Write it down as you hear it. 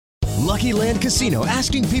Lucky Land Casino,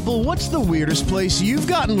 asking people, what's the weirdest place you've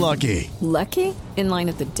gotten lucky? Lucky? In line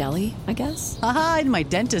at the deli, I guess? Aha, in my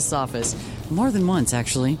dentist's office. More than once,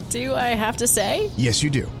 actually. Do I have to say? Yes, you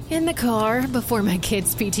do. In the car before my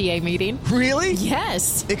kids' PTA meeting. Really?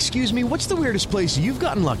 Yes. Excuse me, what's the weirdest place you've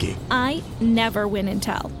gotten lucky? I never win and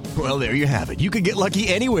tell. Well, there you have it. You can get lucky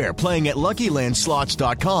anywhere, playing at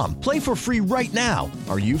LuckyLandSlots.com. Play for free right now.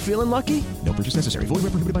 Are you feeling lucky? No purchase necessary. Void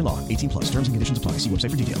where prohibited by law. 18 plus. Terms and conditions apply. See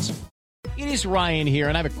website for details. It is Ryan here,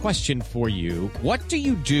 and I have a question for you. What do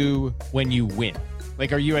you do when you win?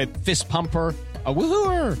 Like, are you a fist pumper, a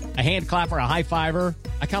woohooer, a hand clapper, a high fiver?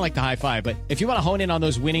 I kind of like the high five, but if you want to hone in on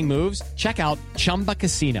those winning moves, check out Chumba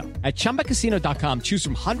Casino. At ChumbaCasino.com, choose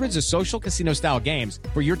from hundreds of social casino-style games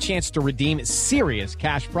for your chance to redeem serious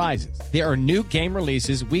cash prizes. There are new game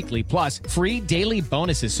releases weekly, plus free daily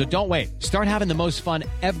bonuses, so don't wait. Start having the most fun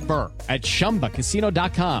ever at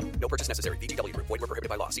ChumbaCasino.com. No purchase necessary. VGW Group. Void where prohibited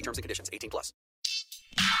by law. See terms and conditions. 18 plus.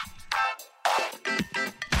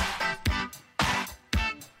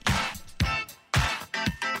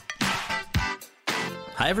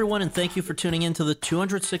 Hi, everyone, and thank you for tuning in to the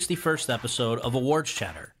 261st episode of Awards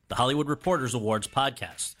Chatter, the Hollywood Reporters Awards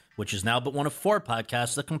podcast, which is now but one of 4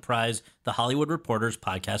 podcasts that comprise the Hollywood Reporters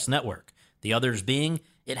Podcast Network, the others being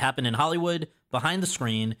It Happened in Hollywood, Behind the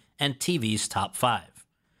Screen, and TV's Top 5.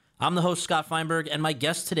 I'm the host, Scott Feinberg, and my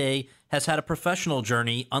guest today has had a professional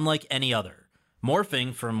journey unlike any other,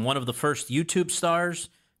 morphing from one of the first YouTube stars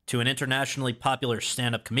to an internationally popular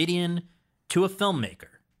stand-up comedian to a filmmaker.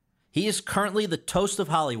 He is currently the toast of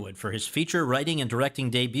Hollywood for his feature writing and directing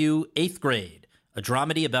debut, 8th Grade, a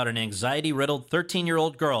dramedy about an anxiety-riddled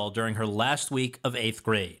 13-year-old girl during her last week of 8th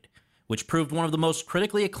grade, which proved one of the most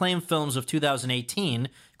critically acclaimed films of 2018,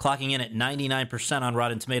 clocking in at 99% on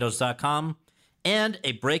RottenTomatoes.com, and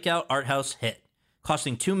a breakout art house hit,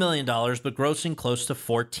 costing $2 million but grossing close to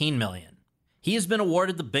 $14 million. He has been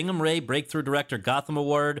awarded the Bingham Ray Breakthrough Director Gotham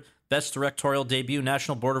Award, Best Directorial Debut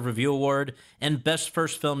National Board of Review Award, and Best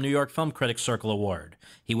First Film New York Film Critics Circle Award.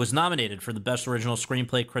 He was nominated for the Best Original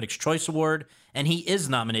Screenplay Critics' Choice Award, and he is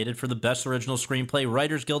nominated for the Best Original Screenplay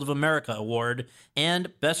Writers Guild of America Award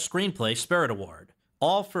and Best Screenplay Spirit Award,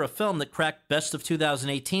 all for a film that cracked Best of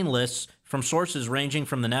 2018 lists from sources ranging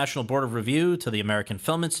from the National Board of Review to the American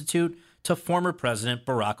Film Institute to former President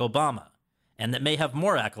Barack Obama, and that may have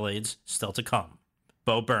more accolades still to come.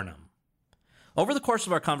 Bo Burnham. Over the course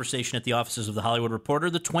of our conversation at the offices of The Hollywood Reporter,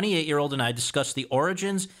 the 28-year-old and I discussed the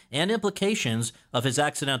origins and implications of his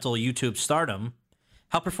accidental YouTube stardom,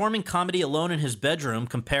 how performing comedy alone in his bedroom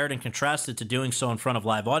compared and contrasted to doing so in front of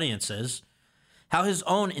live audiences, how his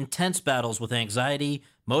own intense battles with anxiety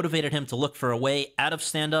motivated him to look for a way out of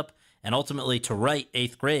stand-up and ultimately to write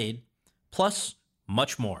 8th Grade, plus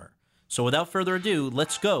much more. So without further ado,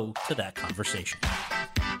 let's go to that conversation.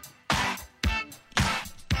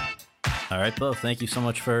 All right, Bo, thank you so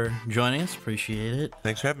much for joining us. Appreciate it.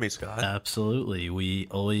 Thanks for having me, Scott. Absolutely. We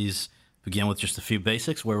always begin with just a few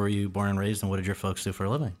basics. Where were you born and raised, and what did your folks do for a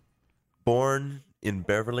living? Born in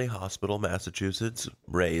Beverly Hospital, Massachusetts.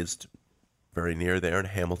 Raised very near there in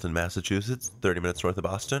Hamilton, Massachusetts, 30 minutes north of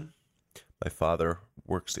Boston. My father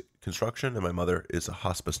works construction, and my mother is a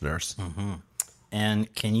hospice nurse. Mm-hmm.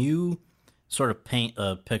 And can you sort of paint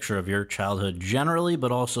a picture of your childhood generally,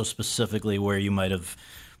 but also specifically where you might have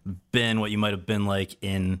been, what you might have been like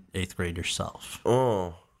in 8th grade yourself?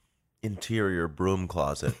 Oh, interior broom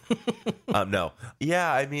closet. No.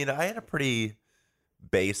 Yeah, I mean, I had a pretty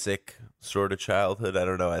basic sort of childhood. I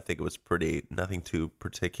don't know. I think it was nothing too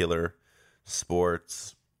particular.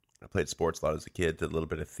 Sports. I played sports a lot as a kid, did a little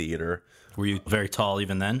bit of theater. Were you very tall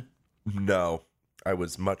even then? No, I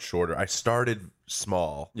was much shorter. I started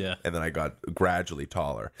small, yeah, and then I got gradually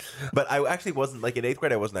taller. But I actually wasn't, like in 8th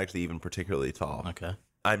grade, I wasn't actually even particularly tall. Okay.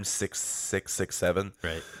 I'm 6'6", 6'7".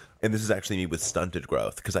 Right. And this is actually me with stunted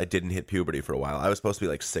growth because I didn't hit puberty for a while. I was supposed to be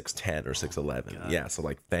like 6'10" or 6'11". God. Yeah, so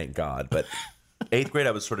like thank God. But 8th grade,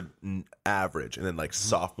 I was sort of average. And then like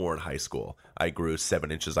sophomore in high school, I grew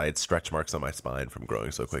 7 inches. I had stretch marks on my spine from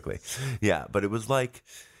growing so quickly. Yeah, but it was like,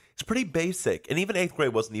 it's pretty basic. And even 8th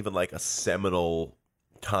grade wasn't even like a seminal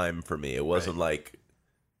time for me. It wasn't like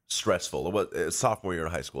stressful. It was, sophomore year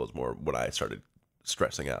in high school is more when I started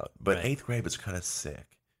stressing out. But 8th grade was kind of sick.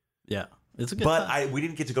 Yeah. It's a good But time. we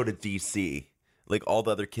didn't get to go to DC. Like all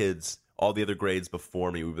the other kids, all the other grades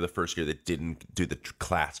before me, we were the first year that didn't do the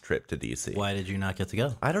class trip to DC. Why did you not get to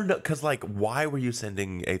go? I don't know, because like, why were you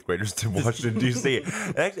sending 8th graders to Washington, D.C.?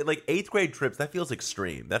 Actually, like 8th grade trips, that feels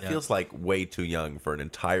extreme. That feels like way too young for an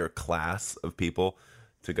entire class of people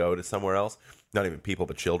to go to somewhere else. Not even people,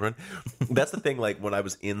 but children. That's the thing, like, when I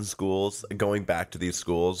was in schools, going back to these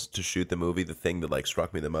schools to shoot the movie, the thing that, like,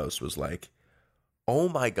 struck me the most was, like, oh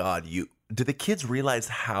my God, do the kids realize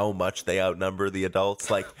how much they outnumber the adults?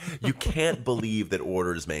 Like, you can't believe that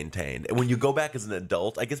order is maintained. And when you go back as an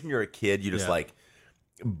adult, I guess when you're a kid, you just, like,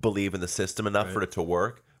 believe in the system enough for it to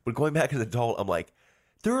work. But going back as an adult, I'm like,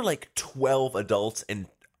 there are, like, 12 adults and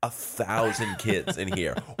 1,000 kids in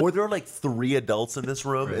here. Or there are, like, 3 adults in this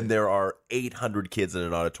room, and there are 800 kids in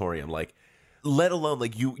an auditorium. Like, let alone,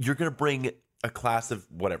 like, you're going to bring a class of,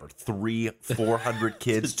 whatever, 400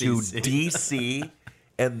 kids to DC,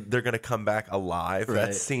 and they're going to come back alive. Right.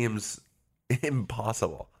 That seems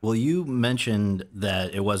impossible. Well, you mentioned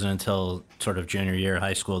that it wasn't until sort of junior year of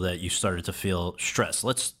high school that you started to feel stress.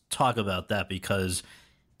 Let's talk about that, because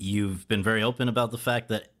you've been very open about the fact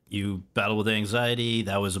that you battle with anxiety.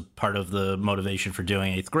 That was a part of the motivation for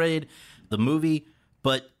doing 8th grade, the movie.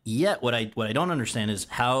 But yet what I don't understand is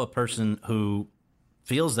how a person who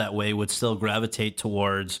feels that way would still gravitate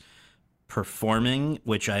towards performing,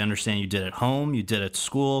 which I understand you did at home, you did at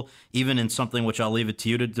school, even in something which I'll leave it to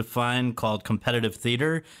you to define called competitive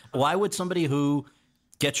theater. Why would somebody who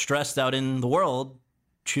gets stressed out in the world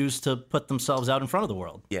choose to put themselves out in front of the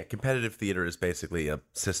world? Yeah, competitive theater is basically a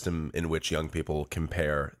system in which young people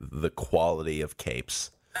compare the quality of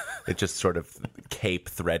capes. It just sort of, cape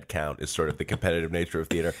thread count is sort of the competitive nature of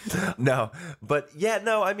theater. No, but yeah,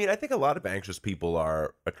 no, I mean, I think a lot of anxious people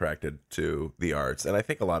are attracted to the arts, and I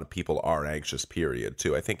think a lot of people are anxious, period,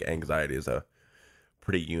 too. I think anxiety is a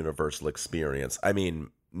pretty universal experience. I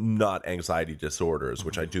mean, not anxiety disorders,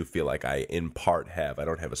 which I do feel like I in part have. I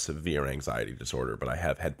don't have a severe anxiety disorder, but I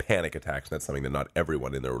have had panic attacks, and that's something that not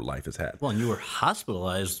everyone in their life has had. Well, and you were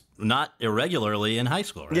hospitalized not irregularly in high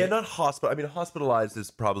school, right? Yeah, not hospital. I mean, hospitalized is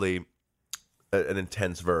probably an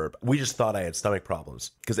intense verb. We just thought I had stomach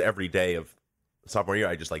problems because every day of sophomore year,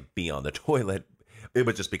 I just like be on the toilet. It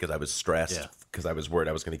was just because I was stressed, because I was worried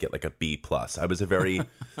I was going to get like a B+. I was a very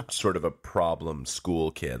sort of a problem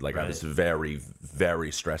school kid. Like I was very, very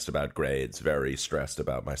stressed about grades, very stressed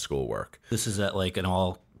about my schoolwork. This is at like an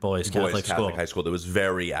all-boys Catholic school. High school that was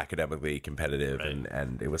very academically competitive,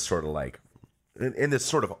 and it was sort of like, in this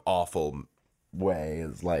sort of awful way,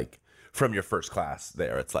 is like, from your first class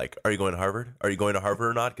there, it's like, are you going to Harvard? Are you going to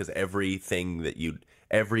Harvard or not? Because every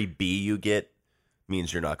B you get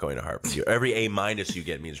means you're not going to Harvard. Every A- you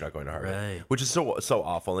get means you're not going to Harvard, which is so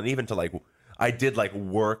awful. And even to like, I did like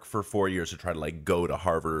work for 4 years to try to like go to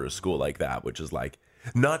Harvard or a school like that, which is like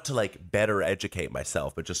not to like better educate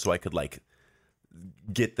myself, but just so I could like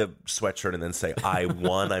get the sweatshirt and then say I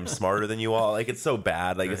won, I'm smarter than you all. Like it's so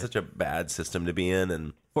bad. Like it's such a bad system to be in.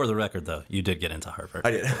 And for the record, though, you did get into Harvard.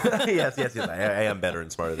 I did. yes. I am better and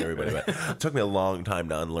smarter than everybody. But it took me a long time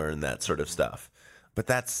to unlearn that sort of stuff. But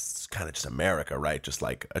that's kind of just America, right? Just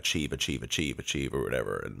like achieve, or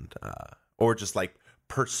whatever. And or just like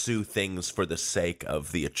pursue things for the sake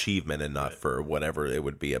of the achievement and not for whatever it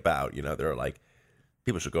would be about. You know, there are like,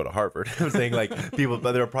 people should go to Harvard. I'm saying like there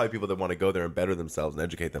are probably people that want to go there and better themselves and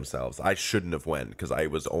educate themselves. I shouldn't have went because I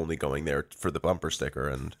was only going there for the bumper sticker.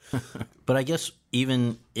 And But I guess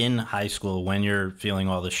even in high school, when you're feeling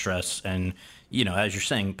all the stress and, you know, as you're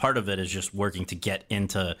saying, part of it is just working to get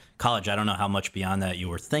into college. I don't know how much beyond that you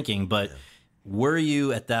were thinking, but were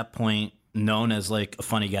you at that point known as like a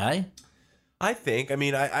funny guy? I think, I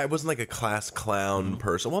mean, I wasn't like a class clown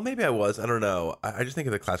person. Well, maybe I was. I don't know. I just think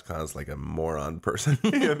of the class clown as like a moron person.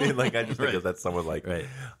 You know what I mean? Like, I just think of that's someone like, I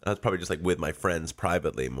was probably just like with my friends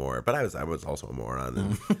privately more, but I was also a moron.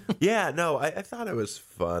 And yeah, no, I thought it was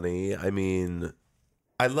funny. I mean,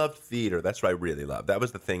 I loved theater. That's what I really loved. That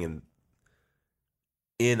was the thing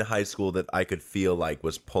in high school that I could feel like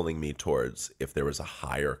was pulling me towards if there was a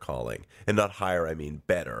higher calling. And not higher, I mean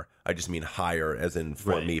better. I just mean higher as in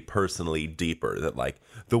for me personally deeper. That like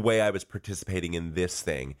the way I was participating in this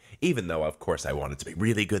thing, even though of course I wanted to be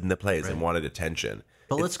really good in the plays and wanted attention.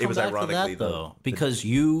 But let's come back to that though. Because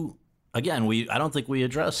you, again, I don't think we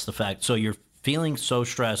addressed the fact. So you're feeling so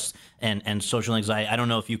stressed and social anxiety. I don't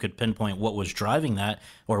know if you could pinpoint what was driving that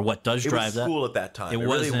or what does drive that. It was school at that time. It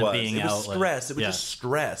wasn't really was. being it was out. Stress. It was just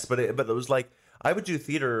stress. But it was like I would do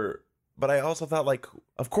theater, but I also thought like,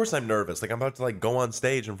 of course I'm nervous. Like I'm about to like go on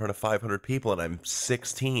stage in front of 500 people and I'm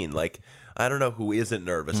 16. Like I don't know who isn't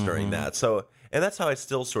nervous during that. So, and that's how I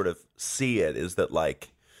still sort of see it, is that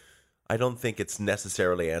like I don't think it's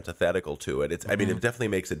necessarily antithetical to it. I mean, it definitely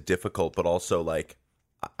makes it difficult, but also like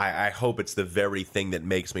I hope it's the very thing that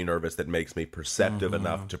makes me nervous, that makes me perceptive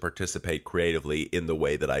enough to participate creatively in the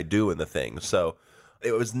way that I do in the thing. So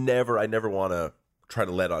it was I never want to try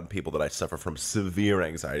to let on people that I suffer from severe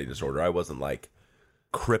anxiety disorder. I wasn't like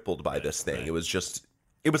crippled by this thing. It was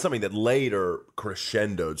something that later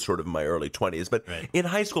crescendoed sort of in my early 20s. But in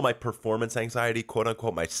high school, my performance anxiety, quote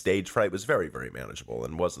unquote, my stage fright was very, very manageable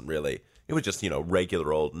and wasn't really, it was just,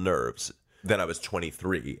 regular old nerves. Then I was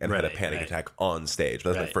 23 and had a panic attack on stage. That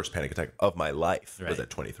was my first panic attack of my life was at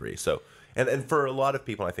 23. So, and for a lot of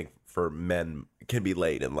people, I think for men, it can be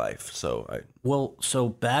late in life. So so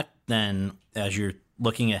back then, as you're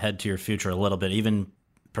looking ahead to your future a little bit, even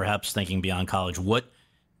perhaps thinking beyond college, what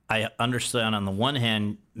I understand on the one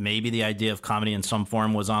hand, maybe the idea of comedy in some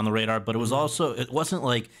form was on the radar, but it wasn't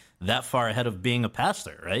like that far ahead of being a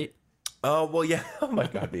pastor, right? Oh, well, yeah. Oh, my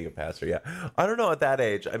God, being a pastor, yeah. I don't know at that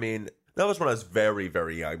age. I mean, that was when I was very,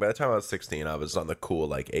 very young. By the time I was 16, I was on the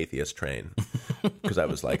cool, atheist train because I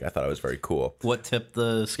thought I was very cool. What tipped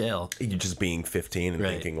the scale? You just being 15 and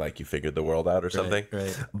thinking you figured the world out or something.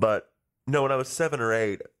 Right. But no, when I was 7 or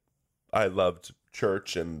 8, I loved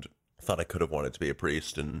church and thought I could have wanted to be a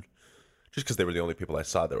priest, and just because they were the only people I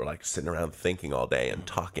saw that were sitting around thinking all day and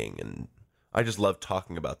talking, and I just love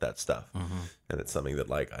talking about that stuff. And it's something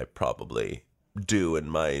that I probably do in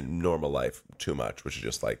my normal life too much, which is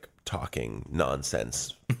just talking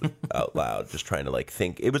nonsense out loud, just trying to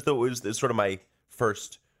think. It was sort of my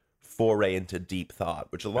first foray into deep thought,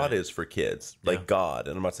 which a lot is for kids, God.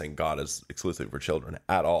 And I'm not saying God is exclusively for children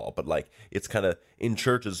at all, but it's kind of in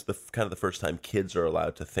churches the first time kids are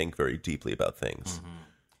allowed to think very deeply about things.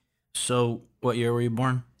 So what year were you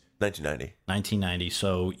born? 1990. 1990.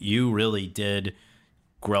 So you really did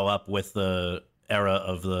grow up with the era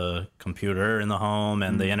of the computer in the home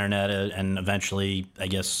and the internet, and eventually, I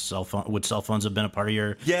guess, cell phones have been a part of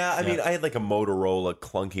your... Yeah, I mean, I had a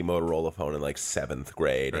clunky Motorola phone in 7th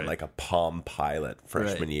grade and a Palm Pilot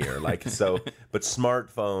freshman year. But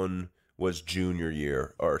smartphone was junior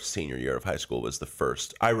year or senior year of high school was the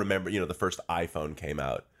first. I remember, the first iPhone came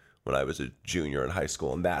out when I was a junior in high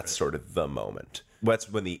school, and that's sort of the moment. That's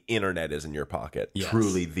when the internet is in your pocket. Yes.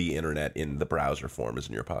 Truly, the internet in the browser form is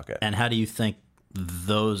in your pocket. And how do you think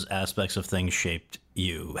those aspects of things shaped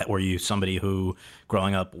you? Were you somebody who,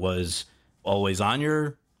 growing up, was always on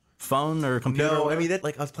your phone or computer? No, I mean, I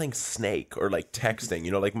was playing Snake or texting.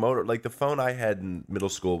 The phone I had in middle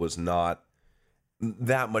school was not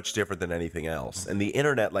that much different than anything else. And the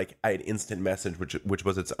internet, I had instant message, which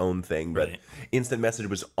was its own thing, but instant message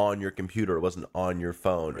was on your computer, it wasn't on your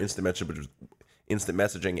phone. Instant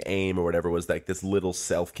messaging, AIM or whatever, was this little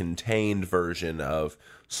self-contained version of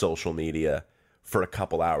social media for a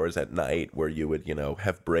couple hours at night where you would,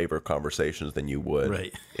 have braver conversations than you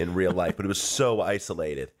would in real life. But it was so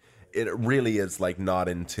isolated. It really is not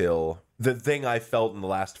until the thing I felt in the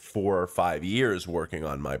last 4 or 5 years working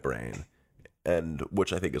on my brain, and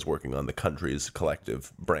which I think is working on the country's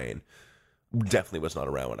collective brain, definitely was not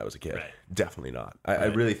around when I was a kid. Definitely not. I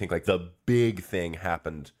really think the big thing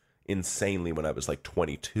happened insanely when I was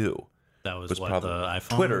 22. That was probably the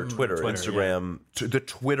iPhone? Twitter, Instagram, the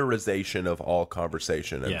Twitterization of all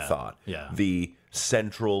conversation and thought. Yeah. The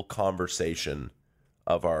central conversation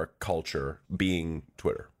of our culture being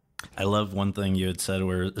Twitter. I love one thing you had said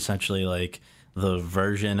where essentially the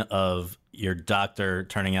version of your doctor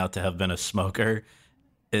turning out to have been a smoker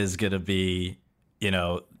is going to be,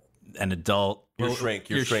 an adult. Your shrink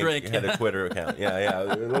had a Twitter account.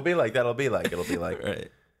 Yeah. It'll be like that. It'll be like.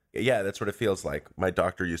 Right. Yeah, that's what it feels like. My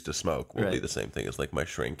doctor used to smoke. Will be the same thing as my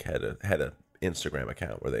shrink had a Instagram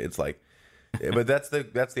account where but that's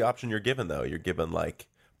the option you're given though. You're given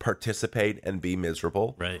participate and be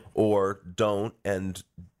miserable, or don't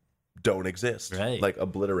exist,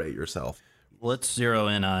 obliterate yourself. Let's zero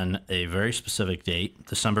in on a very specific date,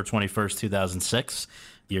 December 21st, 2006.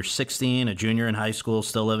 You're 16, a junior in high school,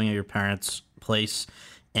 still living at your parents' place,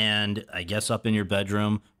 and I guess up in your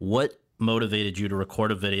bedroom. What motivated you to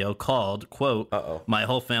record a video called, quote, "My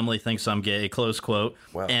whole family thinks I'm gay," close quote,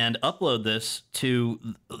 and upload this to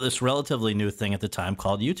this relatively new thing at the time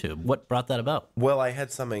called YouTube? What brought that about? Well, I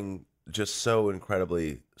had something just so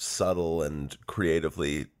incredibly subtle and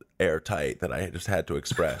creatively airtight that I just had to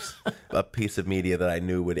express. A piece of media that I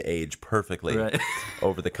knew would age perfectly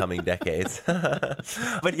over the coming decades.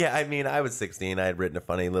 But yeah, I mean, I was 16. I had written a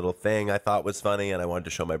funny little thing I thought was funny, and I wanted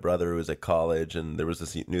to show my brother who was at college, and there was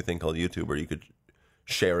this new thing called YouTube where you could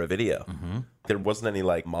share a video. There wasn't any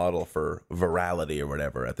model for virality or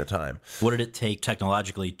whatever at the time. What did it take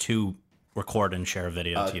technologically to record and share a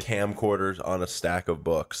video? Camcorders on a stack of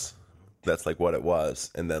books. That's what it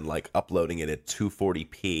was. And then uploading it at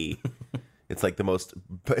 240p. It's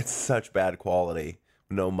it's such bad quality.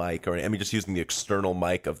 no mic or I mean, just using the external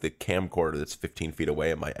mic of the camcorder that's 15 feet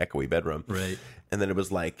away in my echoey bedroom. Right. And then it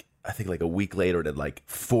was like, I think like a week later, it had like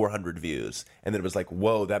 400 views. And then it was like,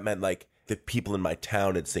 whoa, that meant like the people in my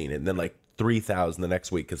town had seen it. And then like 3,000 the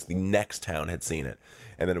next week because the next town had seen it.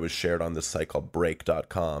 And then it was shared on this site called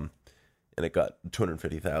break.com. And it got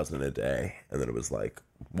 250,000 a day. And then it was like,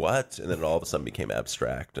 what? And then it all of a sudden became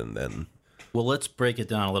abstract. And then... Well, let's break it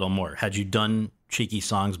down a little more. Had you done cheeky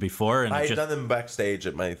songs before? And I had done them backstage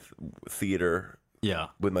at my theater. Yeah.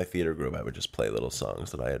 With my theater group, I would just play little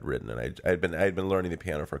songs that I had written. And I had been learning the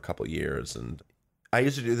piano for a couple years. And I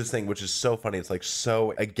used to do this thing, which is so funny. It's like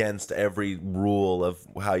so against every rule of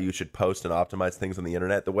how you should post and optimize things on the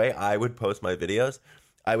internet. The way I would post my videos,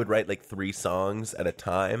 I would write like 3 songs at a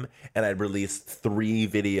time, and I'd release 3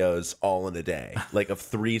 videos all in a day, like of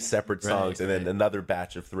 3 separate songs, and then another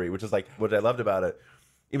batch of 3, which is like what I loved about it.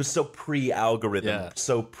 It was so pre-algorithm,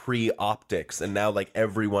 so pre-optics, and now like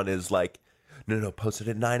everyone is like, no, post it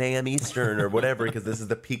at 9 a.m. Eastern or whatever, because this is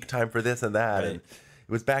the peak time for this and that. And it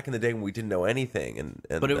was back in the day when we didn't know anything. And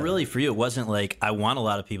but it really, for you, it wasn't like, I want a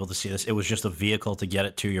lot of people to see this. It was just a vehicle to get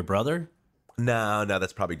it to your brother? No,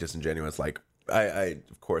 that's probably disingenuous. Like, I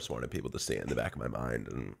of course wanted people to see it in the back of my mind,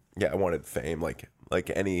 and yeah, I wanted fame, like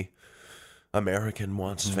any American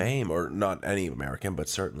wants fame, or not any American, but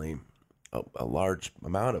certainly a large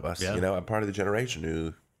amount of us. You know, I'm part of the generation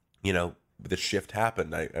who, you know, the shift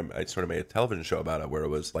happened. I sort of made a television show about it where it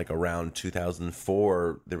was like around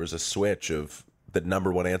 2004. There was a switch of the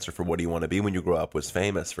number one answer for what do you want to be when you grow up was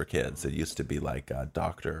famous for kids. It used to be like a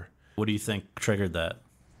doctor. What do you think triggered that?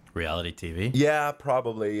 Reality TV? Yeah,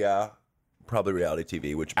 probably. Yeah. Probably reality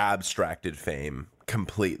TV, which abstracted fame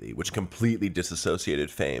completely, which completely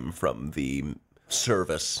disassociated fame from the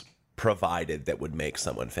service provided that would make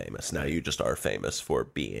someone famous. Now you just are famous for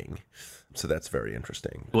being. So that's very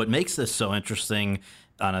interesting. What makes this so interesting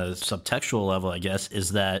on a subtextual level, I guess,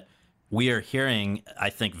 is that we are hearing, I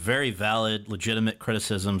think, very valid, legitimate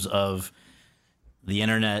criticisms of the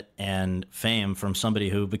internet and fame from somebody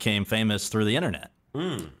who became famous through the internet.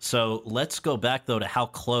 So let's go back, though, to how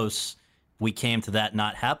close we came to that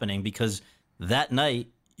not happening, because that night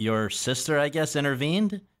your sister, I guess,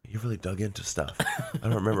 intervened. You really dug into stuff. I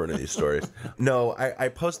don't remember any of these stories. No, I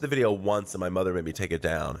posted the video once and my mother made me take it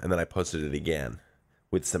down, and then I posted it again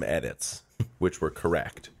with some edits, which were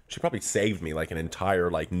correct. She probably saved me like an entire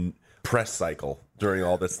press cycle during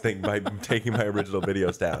all this thing by taking my original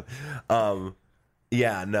videos down. My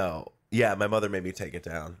mother made me take it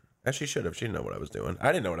down. As she should have. She didn't know what I was doing.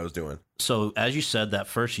 I didn't know what I was doing. So, as you said, that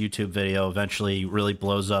first YouTube video eventually really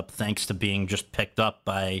blows up thanks to being just picked up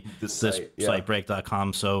by this site,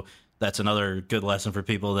 break.com. So, that's another good lesson for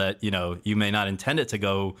people that, you know, you may not intend it to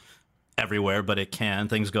go everywhere, but it can.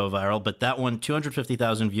 Things go viral. But that one,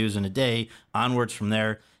 250,000 views in a day, onwards from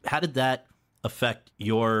there. How did that affect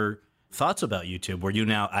your thoughts about YouTube? Were you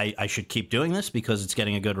now, I should keep doing this because it's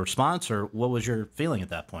getting a good response? Or what was your feeling at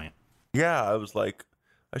that point? Yeah, I was like,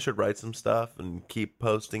 I should write some stuff and keep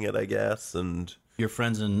posting it, I guess. And your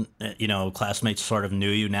friends and, you know, classmates sort of knew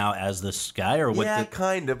you now as this guy? Or what? Yeah,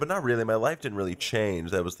 kind of, but not really. My life didn't really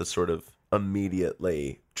change. That was the sort of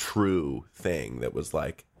immediately true thing that was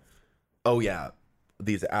like, oh, yeah,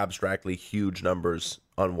 these abstractly huge numbers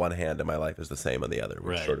on one hand and my life is the same on the other,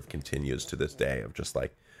 which sort of continues to this day of just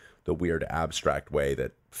like the weird abstract way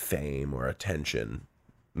that fame or attention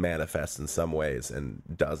manifests in some ways and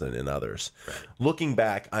doesn't in others. Looking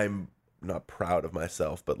back, I'm not proud of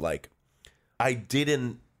myself, but like I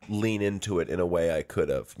didn't lean into it in a way I could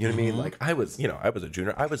have. You know what I mean? Like I was a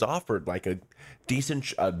junior. I was offered like a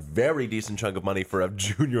very decent chunk of money for a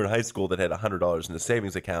junior in high school that had $100 in a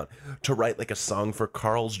savings account to write like a song for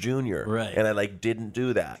Carl's Jr. Right. And I like didn't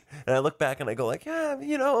do that. And I look back and I go like, yeah,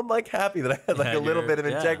 you know, I'm like happy that I had like a little bit of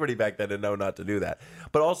integrity back then and know not to do that.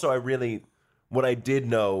 But also what I did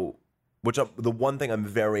know, the one thing I'm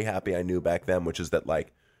very happy I knew back then, which is that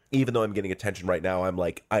like, even though I'm getting attention right now,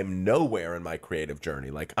 I'm nowhere in my creative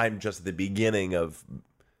journey. Like I'm just at the beginning of,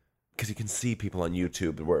 because you can see people on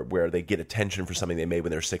YouTube where they get attention for something they made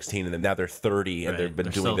when they're 16 and then now they're 30 and they're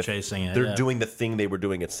chasing it. They're doing the thing they were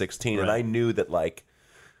doing at 16. And I knew that like,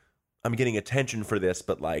 I'm getting attention for this,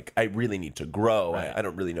 but like, I really need to grow. I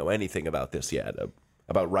don't really know anything about this yet,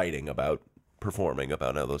 about writing, about performing,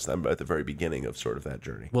 about all those. I'm at the very beginning of sort of that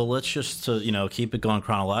journey. Well, let's just keep it going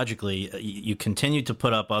chronologically. You continue to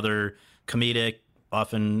put up other comedic,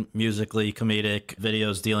 often musically comedic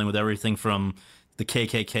videos dealing with everything from the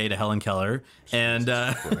KKK to Helen Keller, and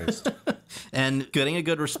and getting a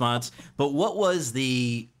good response. But what was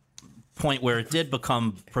the point where it did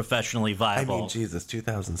become professionally I viable. mean, Jesus,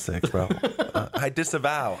 2006, bro. I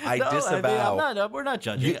disavow. I No, disavow. I mean, we're not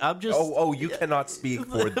judging. I'm just. You cannot speak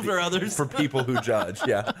for For others. for people who judge.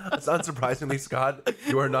 Yeah, it's unsurprisingly, Scott,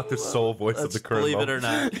 you are not the sole voice of the current believe it moment. or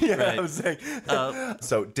not. Yeah, Right. I'm saying.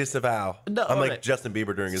 So disavow. No, I'm like right. Justin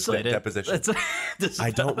Bieber during his Slated. deposition.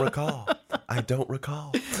 I don't recall. I don't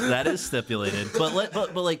recall. That is stipulated, but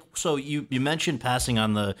like, so you mentioned passing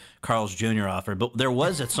on the Carl's Jr. offer, but there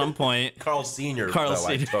was at some point, Carl Sr. Carl though,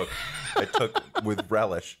 Sr. I took with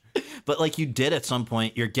relish. but like you did at some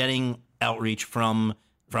point, you're getting outreach from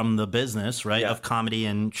the business, right, Yeah. of comedy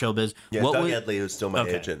and showbiz. Yeah, What Doug was- Edley was still my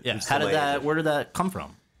Okay, agent. yeah. He was How still did my that? agent. Where did that come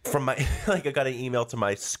from? From my I got an email to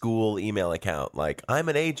my school email account. Like, I'm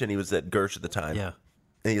an agent. He was at Gersh at the time. Yeah.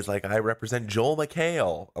 And he's like, I represent Joel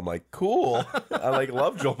McHale. I'm like, cool. I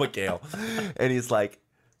love Joel McHale. And he's like,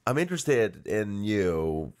 I'm interested in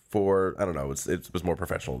you for, I don't know, it was more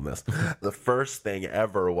professional than this. The first thing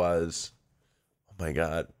ever was, oh my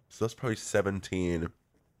God. So that's probably 17.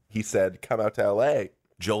 He said, come out to LA.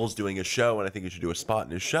 Joel's doing a show and I think you should do a spot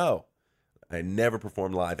in his show. I never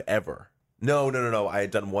performed live ever. No. I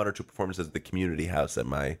had done 1 or 2 performances at the community house at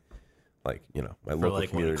my, my local like,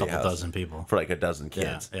 community a couple house. dozen people. For like a dozen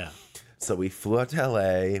kids. Yeah. So we flew out to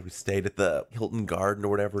LA. We stayed at the Hilton Garden or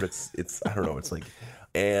whatever. It's I don't know. It's like,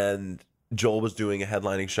 and Joel was doing a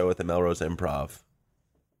headlining show at the Melrose Improv,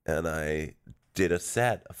 and I did a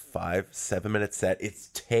set, a 5-7 minute set. It's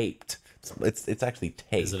taped. It's actually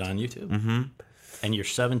taped. Is it on YouTube? Mm-hmm. And you're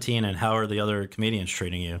 17, and how are the other comedians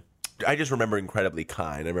treating you? I just remember incredibly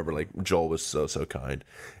kind. I remember like Joel was so kind,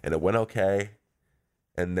 and it went okay.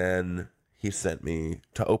 And then he sent me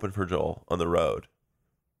to open for Joel on the road.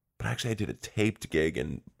 But actually, I did a taped gig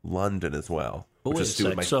in London as well, But which wait is a stupid.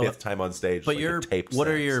 sec, My so- 5th time on stage. But like you're a taped what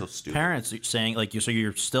set. are your So stupid. parents saying? Like so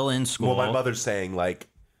you're still in school. Well, my mother's saying like,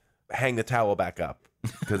 hang the towel back up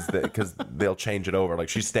because they'll change it over. Like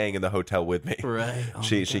she's staying in the hotel with me. Right. Oh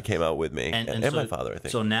she came out with me and so, my father, I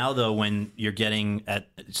think. So now though, when you're getting at,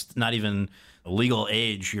 it's not even legal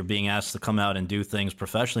age, you're being asked to come out and do things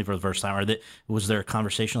professionally for the first time. Was there a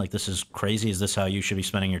conversation like, this is crazy? Is this how you should be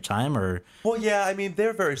spending your time? Or Well, yeah, I mean,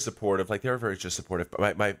 they're very supportive. Like, they're very just supportive.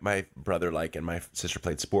 My brother, and my sister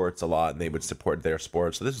played sports a lot, and they would support their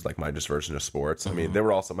sports. So this is, my just version of sports. I mean, they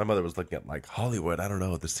were also, my mother was looking at, Hollywood. I don't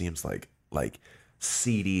know. This seems like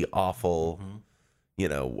seedy, awful, I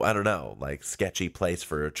don't know, sketchy place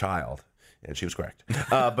for a child. And she was correct.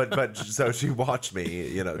 But so she watched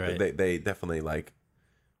me, Right. they definitely,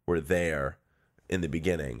 were there in the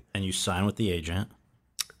beginning. and you sign with the agent.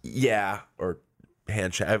 Yeah, or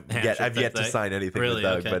handshake. I've yet to sign anything Really? with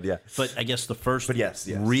Doug, Okay. but yeah. But I guess the first yes.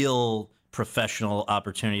 real professional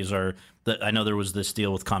opportunities are that I know there was this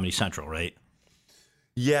deal with Comedy Central, right?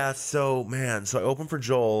 Yeah, so I opened for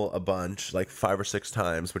Joel a bunch, 5 or 6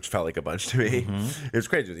 times, which felt like a bunch to me. It was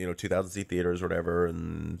crazy, 2,000-seat theaters or whatever,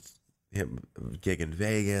 and a gig in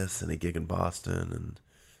Vegas and a gig in Boston,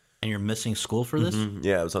 And you're missing school for this?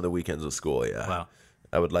 yeah, it was on the weekends of school. Yeah, Wow.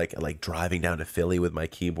 I would like driving down to Philly with my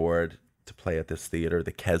keyboard to play at this theater,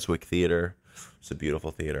 the Keswick Theater. It's a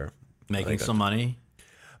beautiful theater. Making some money.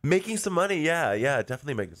 Making some money, yeah,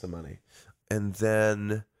 definitely making some money. And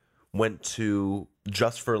then went to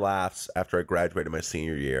Just for Laughs after I graduated my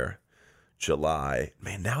senior year, July.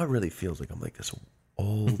 Man, now it really feels like I'm this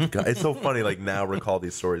old guy. It's so funny, now recall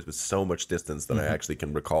these stories with so much distance that I actually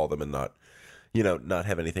can recall them and not, not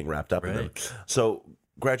have anything wrapped up in them. So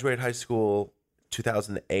graduated high school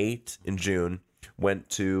 2008 in June, went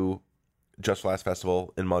to Just for Laughs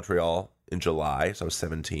Festival in Montreal in July, so I was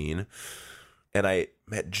 17. And I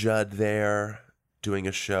met Judd there doing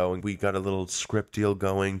a show, and we got a little script deal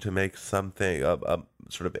going to make something, a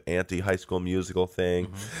sort of anti-high school musical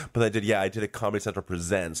thing. But I did a Comedy Central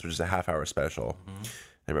Presents, which is a half-hour special.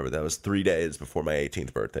 I remember that was 3 days before my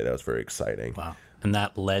 18th birthday. That was very exciting. Wow. And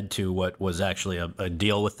that led to what was actually a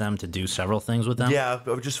deal with them to do several things with them? Yeah,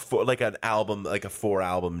 just for an album, a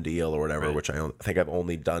 4-album deal or whatever, which I think I've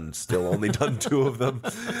only done 2 of them.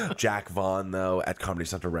 Jack Vaughn, though, at Comedy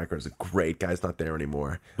Central Records, a great guy's not there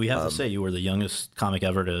anymore. We have to say you were the youngest comic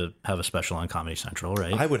ever to have a special on Comedy Central,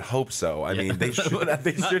 right? I would hope so. I mean, they shouldn't have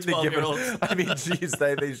given 12-year-olds. it. I mean, geez,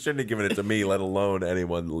 they shouldn't have given it to me, let alone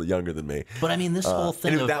anyone younger than me. But I mean, this whole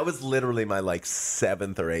thing And of... that was literally my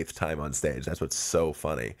 7th or 8th time on stage. That's what's so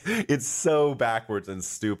funny. It's so backwards and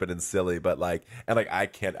stupid and silly, but I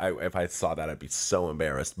can't. If I saw that, I'd be so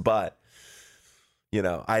embarrassed. But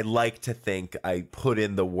I like to think I put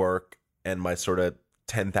in the work and my sort of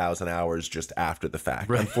 10,000 hours just after the fact.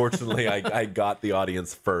 Right. Unfortunately, I got the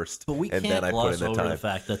audience first, But we and can't then I put gloss in the over time. the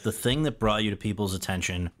fact that the thing that brought you to people's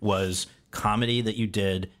attention was comedy that you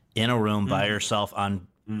did in a room by yourself on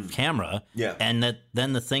camera. Yeah. And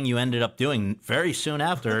then the thing you ended up doing very soon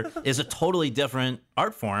after is a totally different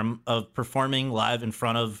art form of performing live in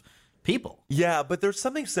front of people. Yeah, but there's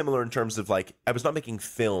something similar in terms of like, I was not making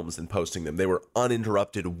films and posting them. They were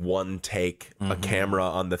uninterrupted, one take, a camera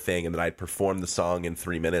on the thing, and then I'd perform the song in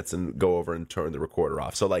 3 minutes and go over and turn the recorder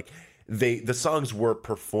off. So like, the songs were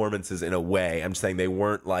performances in a way. I'm saying they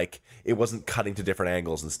weren't like, it wasn't cutting to different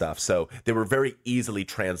angles and stuff. So they were very easily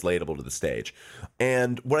translatable to the stage.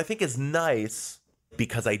 And what I think is nice,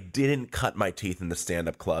 because I didn't cut my teeth in the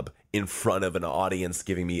stand-up club in front of an audience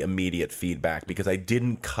giving me immediate feedback, because I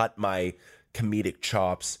didn't cut my comedic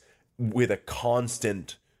chops with a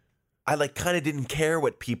constant... I like kind of didn't care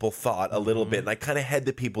what people thought a little bit, and I kind of had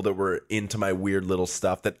the people that were into my weird little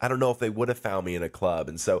stuff that I don't know if they would have found me in a club.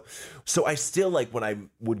 And so I still, like, when I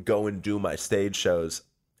would go and do my stage shows,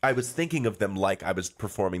 I was thinking of them like I was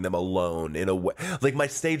performing them alone in a way. Like, my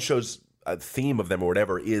stage shows, theme of them or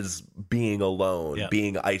whatever is being alone,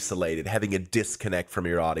 being isolated, having a disconnect from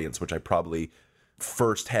your audience, which I probably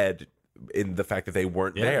first had in the fact that they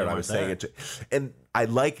weren't there. I was saying it and I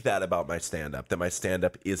like that about my stand-up, that my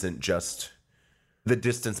stand-up isn't just the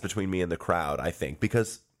distance between me and the crowd, I think,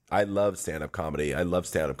 because I love stand-up comedy. I love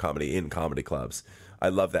stand-up comedy in comedy clubs. I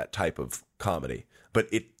love that type of comedy. But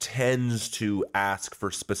it tends to ask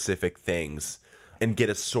for specific things and get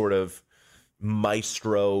a sort of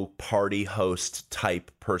maestro party host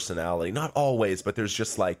type personality. Not always, but there's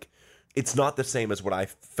just like, it's not the same as what I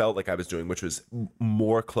felt like I was doing, which was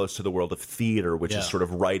more close to the world of theater, which is sort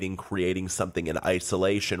of writing, creating something in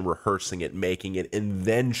isolation, rehearsing it, making it, and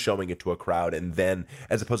then showing it to a crowd. And then,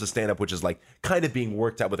 as opposed to stand-up, which is like kind of being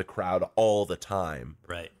worked out with a crowd all the time.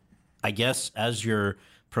 Right. I guess as your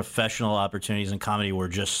professional opportunities in comedy were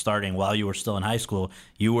just starting while you were still in high school,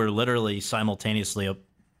 you were literally simultaneously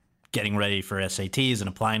getting ready for SATs and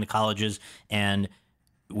applying to colleges. And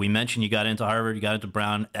we mentioned you got into Harvard, you got into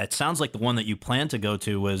Brown. It sounds like the one that you planned to go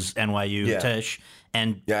to was NYU Tisch.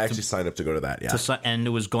 And I actually signed up to go to that, and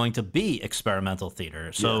it was going to be experimental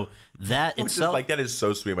theater. So that which itself... is like, that is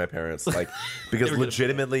so sweet of my parents. Like, because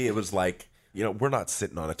legitimately it was like, you know, we're not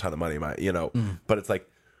sitting on a ton of money, but it's like,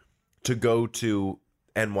 to go to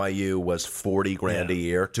NYU was $40,000 a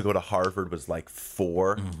year. To go to Harvard was like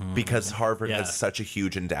 $4,000 because Harvard has such a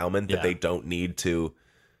huge endowment that they don't need to.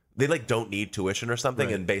 They like don't need tuition or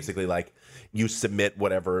something, and basically like you submit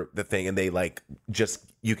whatever the thing, and they like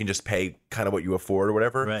you can just pay kind of what you afford or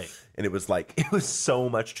whatever. Right. And it was like, it was so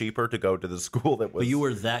much cheaper to go to the school that was. But you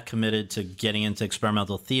were that committed to getting into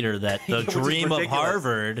experimental theater that the dream of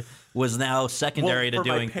Harvard was now secondary to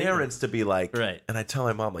doing for my parents theater. To be like, right. And I tell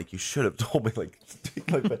my mom, like, you should have told me, like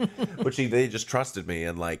but they just trusted me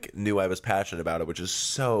and like knew I was passionate about it, which is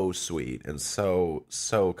so sweet and so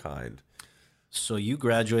kind. So you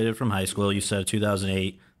graduated from high school, you said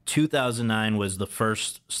 2008. 2009 was the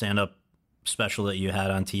first stand-up special that you had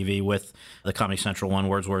on TV with the Comedy Central one,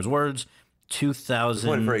 Words, Words, Words. 2000.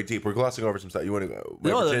 We're going very deep. We're glossing over some stuff. You want to go?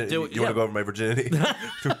 You want to go over my virginity?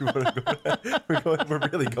 We're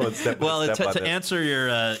really going step by step. To answer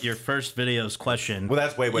your first video's question. Well,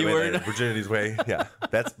 that's way later. Virginity's way. Yeah,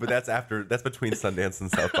 that's between Sundance and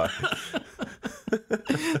South by.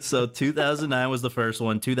 So 2009 was the first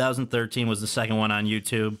one. 2013 was the second one on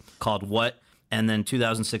YouTube called What? And then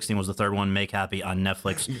 2016 was the third one, Make Happy, on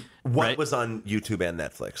Netflix. What was on YouTube and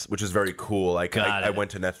Netflix, which is very cool. Like I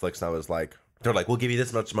went to Netflix and I was like, they're like, we'll give you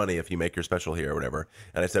this much money if you make your special here or whatever.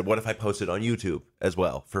 And I said, what if I post it on YouTube as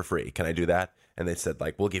well for free? Can I do that? And they said,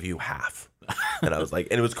 like, we'll give you half. And I was like,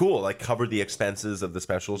 and it was cool. Like, covered the expenses of the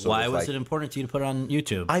special. So why was it important to you to put it on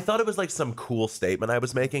YouTube? I thought it was like some cool statement I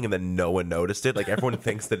was making, and then no one noticed it. Like, everyone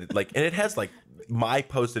thinks that it, like, and it has like my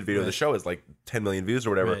posted video of the show is like 10 million views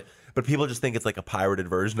or whatever. Right. But people just think it's like a pirated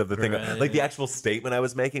version of the thing. Like the actual statement I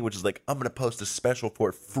was making, which is like, I'm going to post a special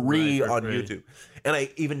for free on YouTube. And I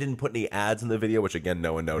even didn't put any ads in the video, which again,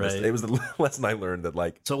 no one noticed. It was the lesson I learned that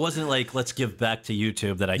like. So it wasn't like, let's give back to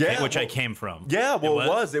YouTube that I came from. Yeah, well, it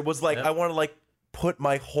was. It was like, I want to like put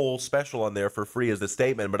my whole special on there for free as the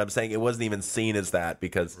statement. But I'm saying it wasn't even seen as that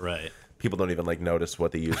because people don't even like notice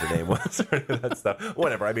what the username was or any of that stuff.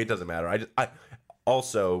 Whatever. I mean, it doesn't matter. I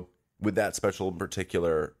also, with that special in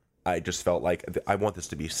particular, I just felt like I want this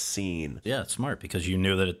to be seen. Yeah, it's smart because you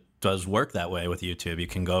knew that it does work that way with YouTube. You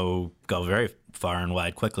can go very far and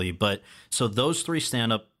wide quickly. But so those three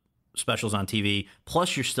stand-up specials on TV,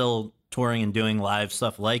 plus you're still touring and doing live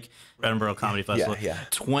stuff like Edinburgh Comedy Festival. Yeah.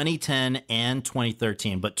 2010 and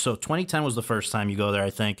 2013. But so 2010 was the first time you go there, I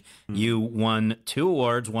think. You won 2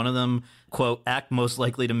 awards. One of them, quote, act most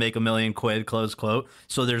likely to make $1 million, close quote.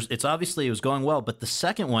 So it's obviously it was going well. But the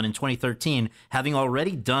second one in 2013, having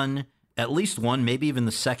already done at least one, maybe even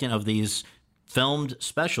the second of these filmed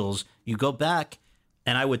specials, you go back,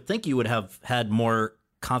 and I would think you would have had more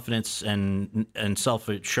confidence and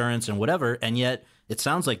self-assurance and whatever, and yet it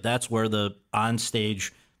sounds like that's where the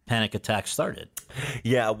on-stage panic attack started.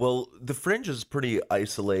 Yeah, well, the Fringe is pretty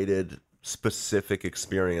isolated, specific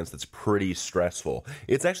experience that's pretty stressful.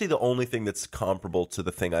 It's actually the only thing that's comparable to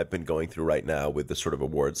the thing I've been going through right now with the sort of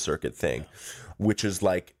awards circuit thing, which is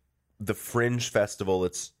like the Fringe Festival.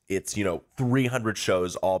 It's 300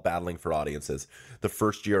 shows all battling for audiences. The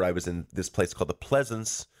first year I was in this place called the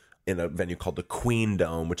Pleasance, in a venue called the Queen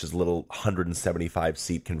Dome, which is a little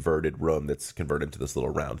 175-seat converted room that's converted into this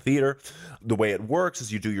little round theater. The way it works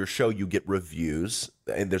is you do your show, you get reviews,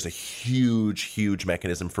 and there's a huge, huge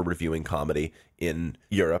mechanism for reviewing comedy in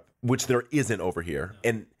Europe, which there isn't over here.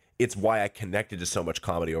 And it's why I connected to so much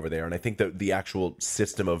comedy over there. And I think that the actual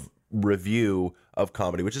system of review of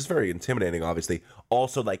comedy, which is very intimidating, obviously,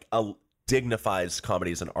 also like dignifies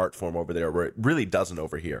comedy as an art form over there, where it really doesn't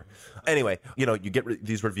over here. Anyway, you get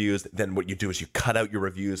these reviews. Then what you do is you cut out your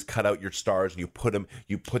reviews, cut out your stars, and you put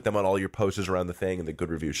them on all your posters around the thing. And the good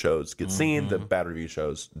review shows get seen. The bad review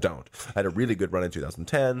shows don't. I had a really good run in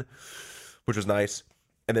 2010, which was nice.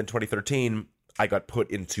 And then 2013, I got put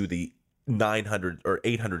into the 900 or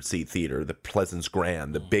 800 seat theater, the Pleasance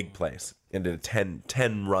Grand, the big place, and did a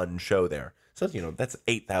 10 run show there. So, that's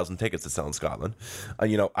 8,000 tickets to sell in Scotland.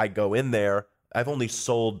 I go in there. I've only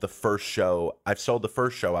sold the first show. I've sold the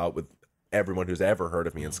first show out with everyone who's ever heard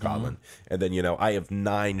of me in Scotland. And then, I have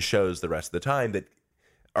 9 shows the rest of the time that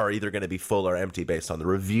are either going to be full or empty based on the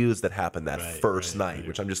reviews that happened that first night,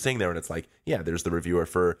 which I'm just sitting there and it's like, yeah, there's the reviewer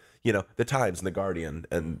for, the Times and the Guardian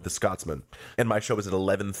and the Scotsman. And my show was at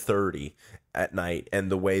 11:30 at night. And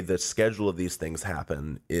the way the schedule of these things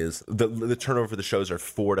happen is the turnover for the shows are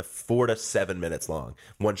 4 to 7 minutes long.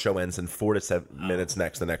 One show ends in 4 to 7 minutes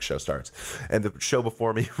next. The next show starts. And the show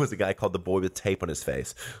before me was a guy called The Boy with Tape on His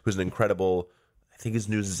Face, who's an incredible, I think he's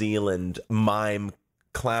New Zealand mime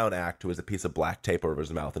clown act who has a piece of black tape over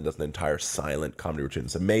his mouth and does an entire silent comedy routine.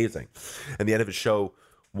 It's amazing. And the end of his show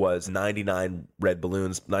was 99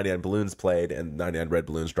 balloons played and 99 red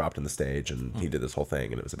balloons dropped on the stage, and he did this whole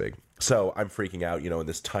thing, and it was a big. So I'm freaking out, in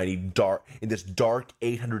this tiny dark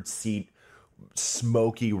 800 seat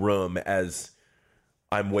smoky room as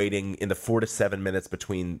I'm waiting in the 4 to 7 minutes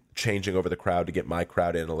between changing over the crowd to get my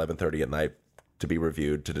crowd in 11:30 at night to be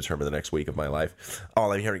reviewed to determine the next week of my life.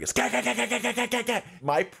 All I'm hearing is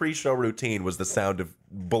my pre-show routine was the sound of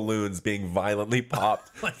balloons being violently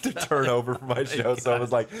popped to turn over for my show. So it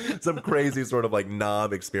was like some crazy sort of like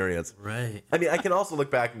knob experience. Right. I mean, I can also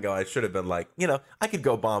look back and go, I should have been like, I could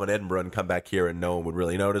go bomb in Edinburgh and come back here and no one would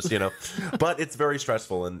really notice, But it's very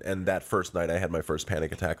stressful. And that first night I had my first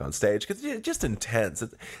panic attack on stage because it's just intense.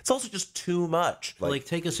 It's also just too much. Like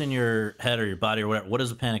take us in your head or your body or whatever. What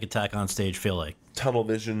does a panic attack on stage feel like? Tunnel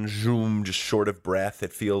vision, zoom, just short of breath.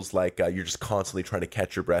 It feels like you're just constantly trying to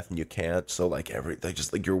catch your breath and you can't. So like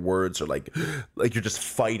your words are like you're just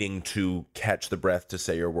fighting to catch the breath to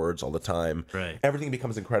say your words all the time. Right. Everything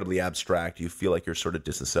becomes incredibly abstract. You feel like you're sort of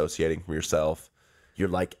disassociating from yourself. You're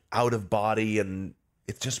like out of body and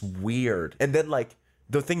it's just weird. And then like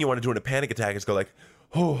the thing you want to do in a panic attack is go like,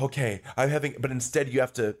 oh, okay, but instead you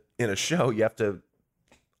have to, in a show,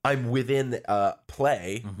 I'm within a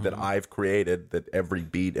play that I've created, that every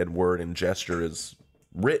beat and word and gesture is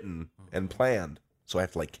written and planned. So I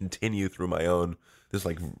have to like continue through my own, this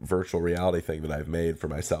like virtual reality thing that I've made for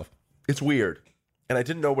myself. It's weird. And I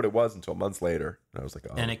didn't know what it was until months later. And I was like,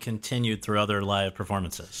 oh. And it continued through other live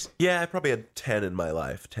performances. Yeah, I probably had 10 in my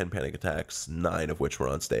life, 10 panic attacks, 9 of which were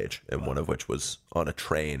on stage. And one of which was on a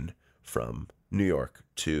train from New York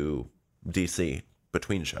to DC.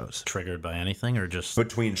 Between shows. Triggered by anything or just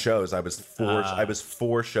between shows? I was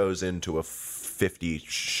 4 shows into a 50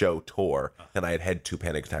 show tour, and I had 2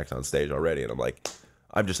 panic attacks on stage already, and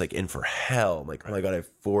I'm just like in for hell. I'm like, oh my god, I have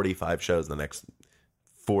 45 shows in the next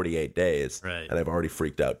 48 days, right? And I've already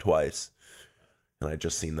freaked out twice, and I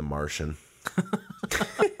just seen The Martian.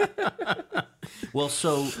 Well,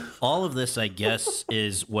 so all of this, I guess,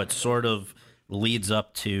 is what sort of leads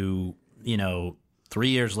up to 3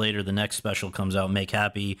 years later, the next special comes out, Make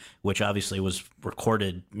Happy, which obviously was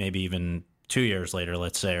recorded maybe even 2 years later,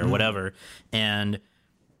 let's say, or whatever. And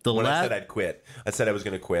when I said I'd quit, I said I was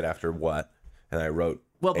going to quit after what? And I wrote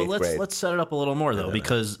Well, but eighth grade. let's set it up a little more though,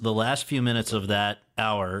 because the last few minutes of that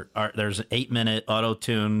hour there's an 8-minute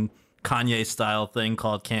auto-tune Kanye style thing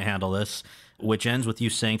called "Can't Handle This," which ends with you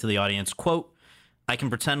saying to the audience, quote, "I can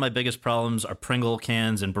pretend my biggest problems are Pringle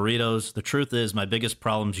cans and burritos. The truth is my biggest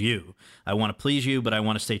problem's you. I want to please you, but I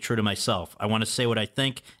want to stay true to myself. I want to say what I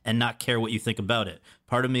think and not care what you think about it.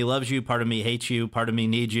 Part of me loves you, part of me hates you, part of me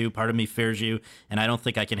needs you, part of me fears you, and I don't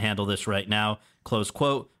think I can handle this right now." Close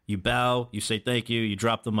quote. You bow, you say thank you, you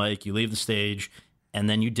drop the mic, you leave the stage, and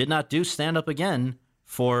then you did not do stand-up again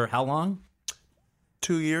for how long?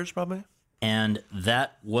 2 years, probably. And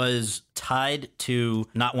that was tied to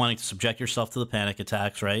not wanting to subject yourself to the panic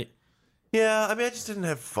attacks, right? Yeah, I mean, I just didn't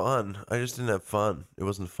have fun. It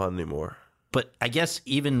wasn't fun anymore. But I guess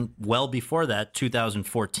even well before that,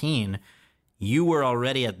 2014, you were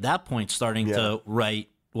already at that point starting to write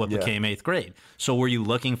what became eighth grade. So were you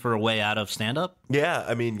looking for a way out of stand-up? Yeah,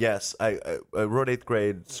 I mean, yes. I wrote eighth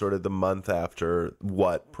grade sort of the month after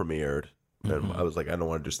What premiered. And I was like, I don't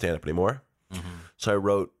want to do stand-up anymore. So I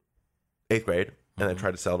wrote eighth grade, and I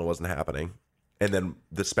tried to sell, and it wasn't happening. And then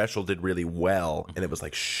the special did really well, and it was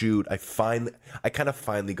like, shoot, I kind of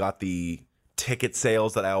finally got the ticket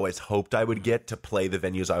sales that I always hoped I would get to play the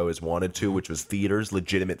venues I always wanted to, which was theaters,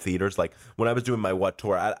 legitimate theaters. Like when I was doing my What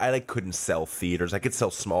tour, I like couldn't sell theaters. I could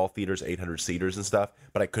sell small theaters, 800 seaters and stuff,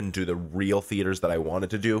 but I couldn't do the real theaters that I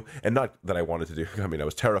wanted to do. And not that I wanted to do. I mean, I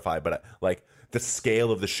was terrified, but like the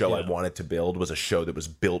scale of the show I wanted to build was a show that was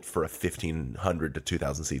built for a 1,500 to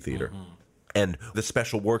 2,000 seat theater. And the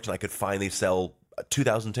special worked, and I could finally sell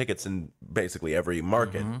 2,000 tickets in basically every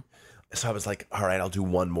market. So I was like, all right, I'll do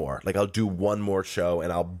one more. Like, I'll do one more show,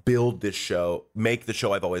 and I'll build this show, make the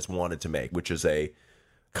show I've always wanted to make, which is a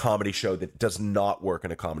comedy show that does not work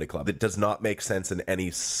in a comedy club. It does not make sense in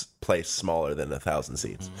any place smaller than 1,000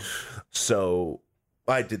 seats. So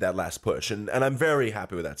I did that last push, and I'm very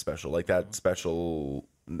happy with that special. Like, that special,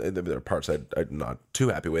 there are parts I'm not too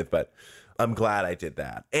happy with, but I'm glad I did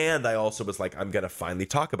that. And I also was like, I'm going to finally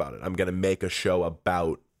talk about it. I'm going to make a show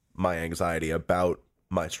about my anxiety, about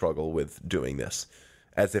my struggle with doing this,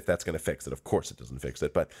 as if that's going to fix it. Of course it doesn't fix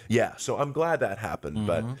it, but yeah, so I'm glad that happened.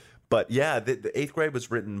 But yeah, the eighth grade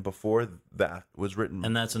was written before that was written.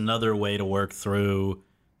 And that's another way to work through,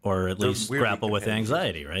 or at least grapple with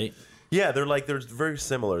anxiety, right? Yeah, they're very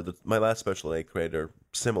similar. My last special in eighth grade are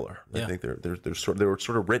similar. I think they were sort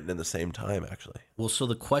of written in the same time, actually. Well, so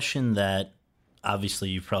the question that obviously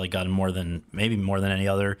you've probably gotten more than any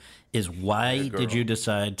other is, why did you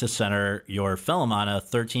decide to center your film on a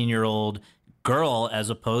 13-year-old girl as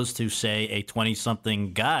opposed to, say, a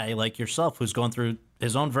 20-something guy like yourself who's going through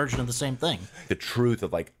his own version of the same thing? The truth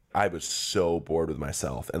of, like, I was so bored with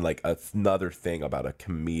myself, and like another thing about a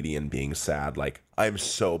comedian being sad, like I'm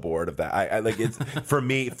so bored of that. I like it's for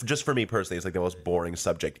me, just for me personally, it's like the most boring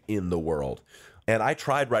subject in the world. And I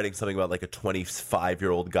tried writing something about like a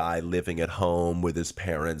 25-year-old guy living at home with his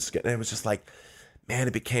parents, and it was just like, man,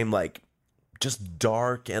 it became like just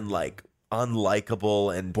dark and like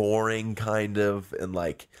unlikable and boring, kind of, and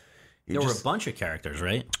like there were a bunch of characters,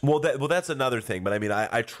 right? Well, that's another thing. But I mean,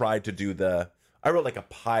 I tried to do I wrote like a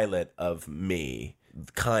pilot of me,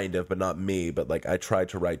 kind of, but not me. But like I tried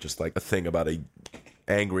to write just like a thing about a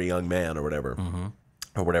angry young man or whatever,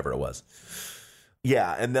 or whatever it was.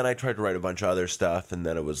 Yeah, and then I tried to write a bunch of other stuff, and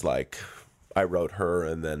then it was like I wrote her,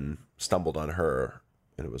 and then stumbled on her,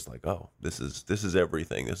 and it was like, oh, this is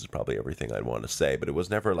everything. This is probably everything I'd want to say, but it was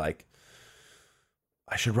never like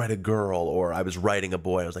I should write a girl, or I was writing a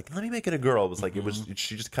boy. I was like, let me make it a girl. It was like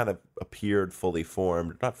she just kind of appeared fully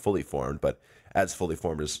formed, not fully formed, but as fully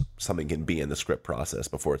formed as something can be in the script process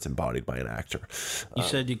before it's embodied by an actor. You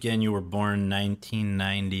said again you were born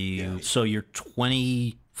 1990, so you're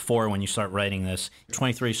 24 when you start writing this,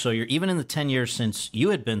 23. So you're even in the 10 years since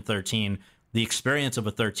you had been 13. The experience of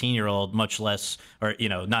a 13-year-old, much less, or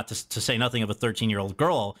not to say nothing of a 13-year-old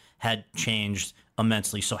girl, had changed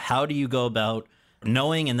immensely. So how do you go about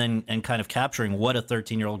knowing and kind of capturing what a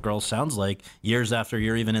 13-year-old girl sounds like years after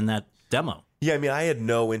you're even in that demo? Yeah, I mean, I had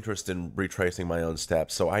no interest in retracing my own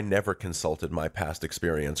steps, so I never consulted my past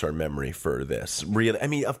experience or memory for this. Really, I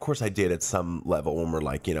mean, of course I did at some level when we're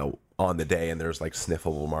like, on the day and there's like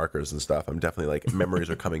sniffable markers and stuff. I'm definitely like, memories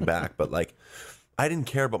are coming back, but like, I didn't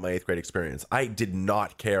care about my eighth grade experience. I did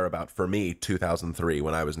not care about, for me, 2003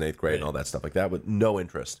 when I was in eighth grade and all that stuff like that, with no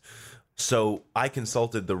interest. So I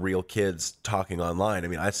consulted the real kids talking online. I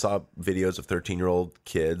mean, I saw videos of 13-year-old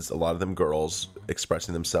kids, a lot of them girls,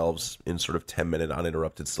 expressing themselves in sort of 10-minute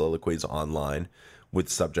uninterrupted soliloquies online with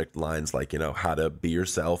subject lines like, how to be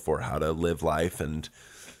yourself or how to live life. And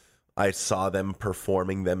I saw them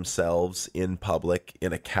performing themselves in public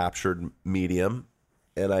in a captured medium.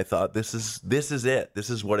 And I thought, this is it. This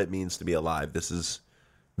is what it means to be alive. This is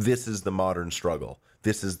the modern struggle.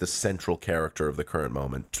 This is the central character of the current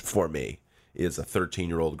moment for me, is a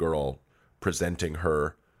 13-year-old girl presenting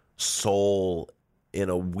her soul in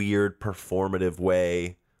a weird performative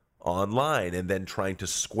way online, and then trying to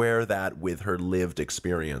square that with her lived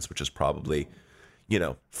experience, which is probably,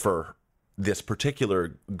 for this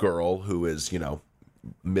particular girl who is,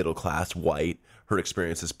 middle class, white, her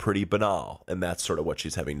experience is pretty banal, and that's sort of what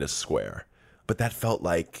she's having to square. But that felt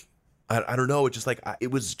like, I don't know,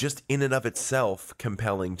 it was just in and of itself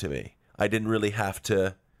compelling to me. I didn't really have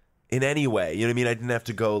to, in any way, you know what I mean? I didn't have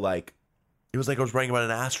to go like, it was like I was writing about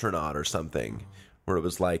an astronaut or something, where it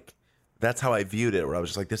was like, that's how I viewed it, where I was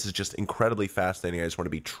just like, this is just incredibly fascinating. I just want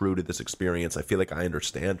to be true to this experience. I feel like I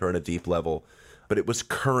understand her on a deep level, but it was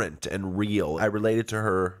current and real. I related to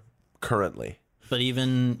her currently. But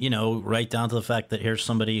even, right down to the fact that here's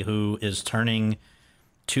somebody who is turning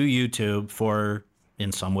to YouTube for,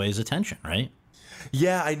 in some ways, attention, right?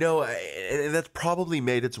 Yeah, I know. And that's probably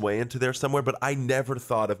made its way into there somewhere, but I never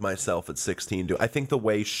thought of myself at 16. I think the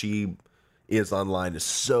way she is online is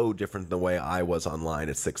so different than the way I was online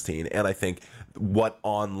at 16. And I think what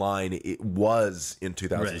online it was in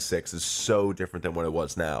 2006 is so different than what it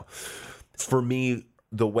was now. For me,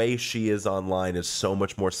 the way she is online is so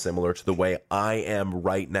much more similar to the way I am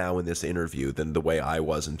right now in this interview than the way I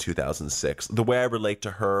was in 2006. The way I relate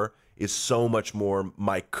to her is so much more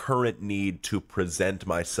my current need to present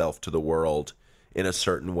myself to the world in a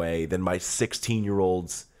certain way than my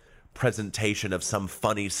 16-year-old's presentation of some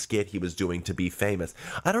funny skit he was doing to be famous.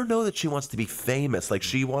 I don't know that she wants to be famous. Like,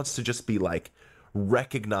 she wants to just be like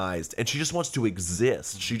recognized, and she just wants to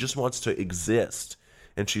exist. She just wants to exist.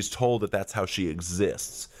 And she's told that that's how she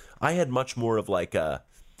exists. I had much more of like I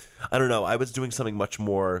was doing something much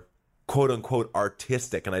more quote unquote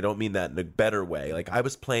artistic, and I don't mean that in a better way. Like, I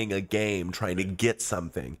was playing a game trying to get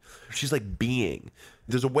something. She's like being.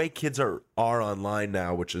 There's a way kids are online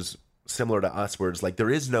now, which is similar to us, where it's like there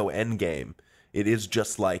is no end game. It is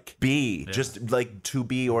just like just like to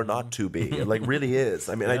be or not to be. It like really is.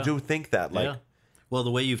 I mean, I do think that like. Yeah. Well,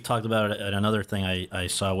 the way you've talked about it, and another thing I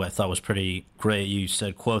saw what I thought was pretty great, you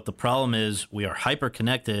said, quote, "The problem is we are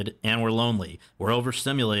hyper-connected and we're lonely. We're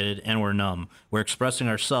overstimulated and we're numb. We're expressing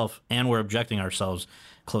ourselves and we're objecting ourselves,"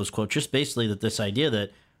 close quote. Just basically that this idea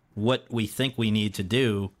that what we think we need to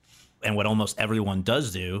do and what almost everyone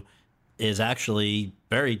does do is actually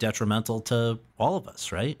very detrimental to all of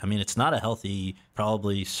us, right? I mean, it's not a healthy,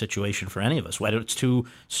 probably, situation for any of us. It's too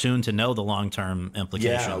soon to know the long-term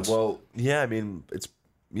implications. I mean,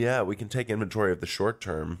 we can take inventory of the short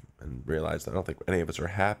term and realize that I don't think any of us are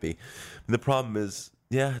happy. And the problem is,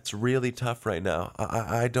 it's really tough right now.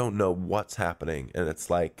 I don't know what's happening, and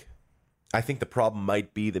it's like, I think the problem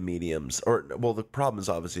might be the mediums, the problem is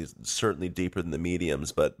obviously certainly deeper than the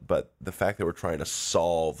mediums, but the fact that we're trying to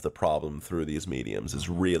solve the problem through these mediums is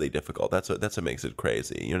really difficult. That's what makes it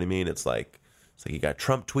crazy. You know what I mean? It's like you got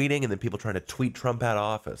Trump tweeting, and then people trying to tweet Trump out of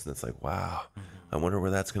office, and it's like, wow, I wonder where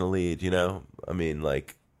that's going to lead. I mean,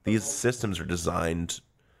 like, these systems are designed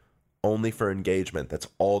only for engagement. That's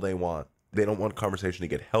all they want. They don't want conversation to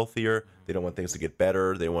get healthier. They don't want things to get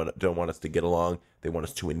better. They don't want us to get along. They want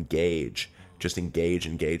us to engage. Just engage.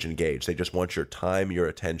 They just want your time, your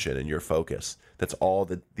attention, and your focus. That's all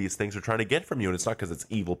that these things are trying to get from you. And it's not because it's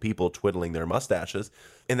evil people twiddling their mustaches.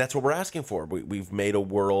 And that's what we're asking for. We've made a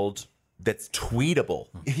world that's tweetable.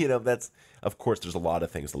 That's, of course, there's a lot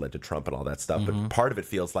of things that led to Trump and all that stuff. But part of it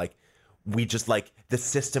feels like we just like the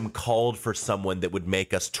system called for someone that would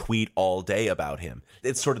make us tweet all day about him.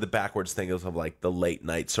 It's sort of the backwards thing of like the late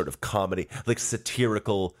night sort of comedy, like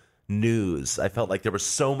satirical news. I felt like there was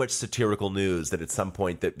so much satirical news that at some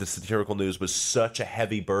point that the satirical news was such a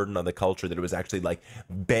heavy burden on the culture that it was actually like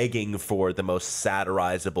begging for the most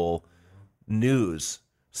satirizable news.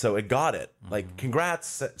 So it got it. Like,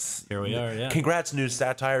 congrats. Here we are, yeah. Congrats, news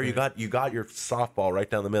satire. Right. You got your softball right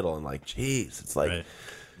down the middle. And like, geez, it's like, right.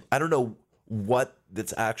 I don't know what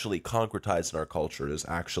that's actually concretized in our culture is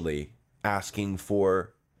actually asking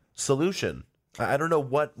for solution. I don't know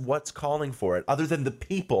what's calling for it other than the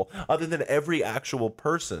people, other than every actual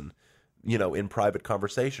person, in private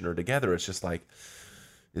conversation or together. It's just like,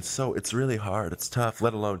 it's really hard. It's tough,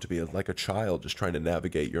 let alone to be like a child just trying to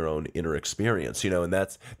navigate your own inner experience, and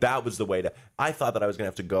that was the way I thought that I was going to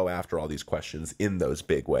have to go after all these questions in those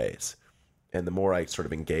big ways. And the more I sort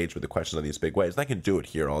of engage with the questions on these big ways, and I can do it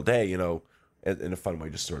here all day, in a fun way,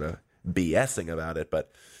 just sort of BSing about it.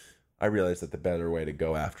 But I realized that the better way to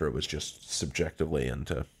go after it was just subjectively and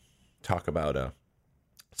to talk about a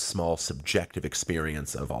small subjective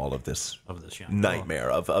experience of all of this,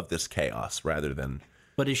 nightmare, of this chaos, rather than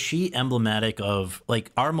But is she emblematic of,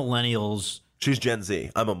 like, are millennials... She's Gen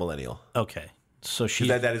Z. I'm a millennial. Okay. So she...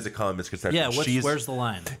 That is a common misconception. Yeah, where's the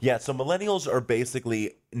line? Yeah, so millennials are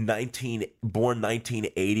basically born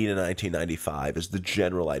 1980 to 1995 is the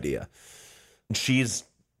general idea. She's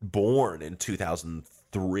born in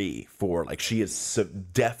 2003, 4. Like, she is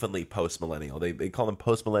definitely post-millennial. They call them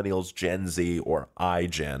post-millennials, Gen Z, or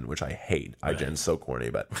iGen, which I hate. Right. iGen's so corny,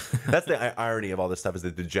 but that's the irony of all this stuff is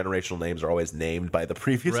that the generational names are always named by the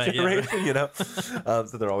previous generation, you know?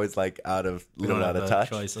 So they're always, like, out of touch.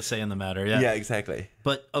 Choice, a say in the matter, yeah. Yeah, exactly.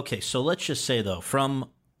 But, okay, so let's just say, though, from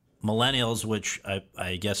millennials, which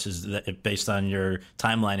I guess is based on your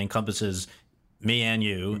timeline, encompasses me and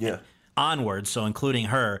you, onwards, so including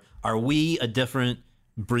her, are we a different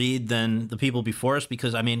breed than the people before us?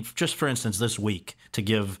 Because, I mean, just for instance, this week, to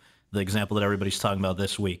give the example that everybody's talking about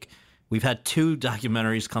this week, we've had 2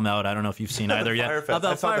 documentaries come out. I don't know if you've seen either yet. About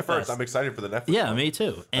I saw the first. I'm excited for the Netflix. Yeah, one. Me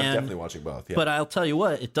too. I'm definitely watching both. Yeah. But I'll tell you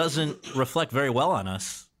what, it doesn't reflect very well on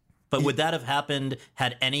us. But would that have happened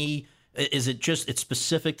had any... Is it just... It's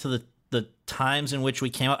specific to the times in which we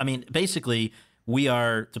came out? I mean, basically, we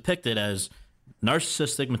are depicted as...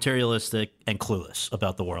 narcissistic, materialistic, and clueless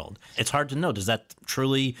about the world. It's hard to know. Does that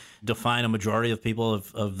truly define a majority of people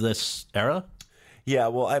of this era? Yeah,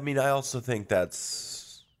 well, I mean, I also think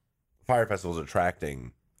that's Fyre Festival's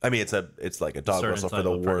attracting. I mean, it's like a dog whistle for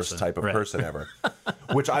the worst type of person ever.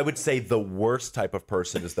 Which I would say the worst type of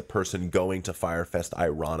person is the person going to Fyre Fest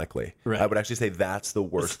ironically. Right. I would actually say that's the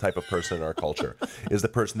worst type of person in our culture, is the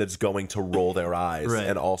person that's going to roll their eyes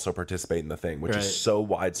and also participate in the thing, which is so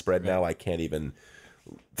widespread now I can't even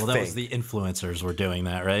Well, that was the influencers were doing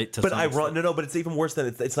that, right? But but it's even worse than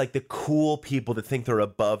it's like the cool people that think they're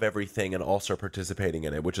above everything and also participating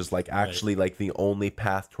in it, which is like actually like the only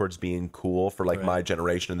path towards being cool for like my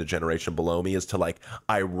generation and the generation below me is to like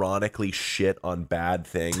ironically shit on bad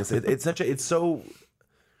things. It's so.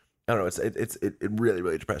 I don't know. It really,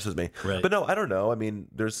 really depresses me. Right. But no, I don't know. I mean,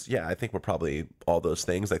 I think we're probably all those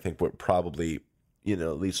things. I think we're probably,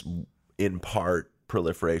 at least in part,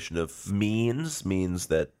 proliferation of means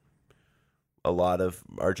that a lot of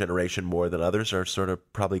our generation more than others are sort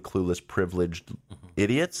of probably clueless, privileged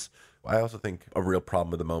idiots. I also think a real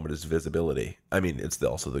problem with the moment is visibility. I mean, it's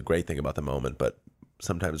also the great thing about the moment, but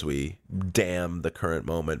sometimes we damn the current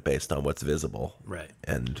moment based on what's visible. Right.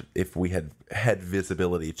 And if we had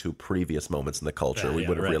visibility to previous moments in the culture, we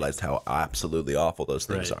would have realized how absolutely awful those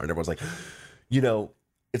things are. And everyone's like,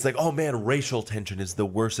 it's like, oh man, racial tension is the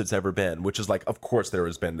worst it's ever been, which is like, of course there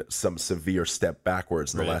has been some severe step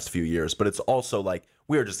backwards in the last few years, but it's also like,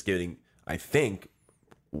 we're just getting, I think,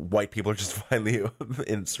 white people are just finally,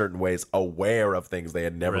 in certain ways, aware of things they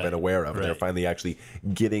had never been aware of. And they're finally actually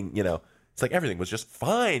getting, it's like everything was just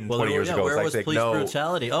fine 20 years ago. Where was police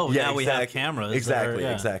brutality? Oh, now we have cameras.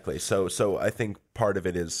 Exactly. So I think part of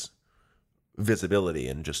it is visibility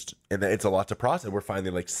and it's a lot to process. We're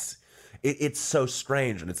finally like, it's so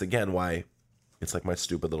strange. And it's again why it's like my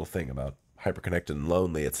stupid little thing about hyperconnected and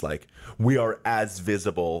lonely. It's like we are as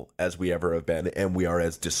visible as we ever have been, and we are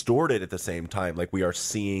as distorted at the same time. Like we are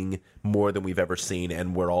seeing more than we've ever seen,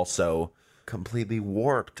 and we're also completely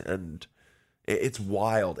warped, and it's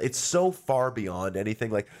wild. It's so far beyond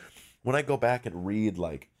anything. Like when I go back and read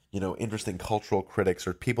like, interesting cultural critics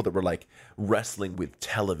or people that were like wrestling with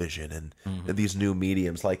television and these new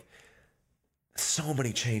mediums, like so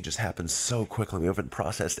many changes happen so quickly. We haven't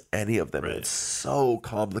processed any of them. Right. It's so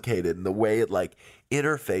complicated, and the way it like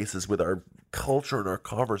interfaces with our culture and our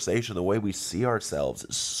conversation, the way we see ourselves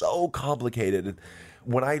is so complicated. And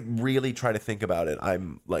when I really try to think about it,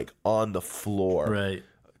 I'm like on the floor,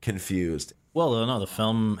 confused. Well, no, the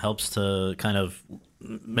film helps to kind of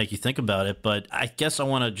make you think about it, but I guess I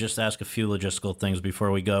want to just ask a few logistical things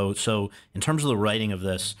before we go. So in terms of the writing of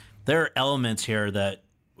this, there are elements here that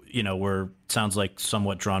sounds like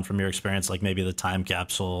somewhat drawn from your experience, like maybe the time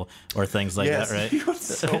capsule or things like that, right? It was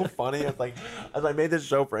so funny. It's like, as I made this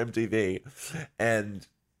show for MTV, and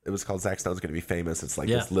it was called Zack Snowe's Gonna Be Famous. It's like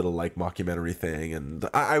this little like mockumentary thing, and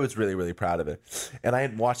I was really, really proud of it. And I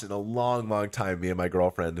hadn't watched it in a long, long time. Me and my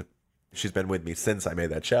girlfriend, she's been with me since I made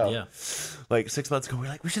that show. Yeah. Like 6 months ago, we were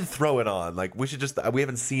like, we should throw it on. Like we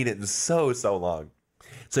haven't seen it in so long.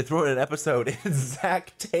 So I throw in an episode, and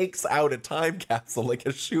Zach takes out a time capsule, like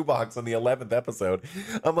a shoebox on the 11th episode.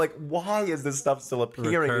 I'm like, why is this stuff still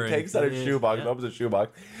appearing? He takes out a shoebox, opens a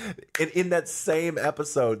shoebox. And in that same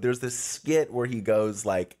episode, there's this skit where he goes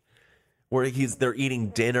like, they're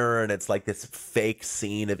eating dinner, and it's like this fake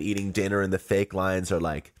scene of eating dinner, and the fake lines are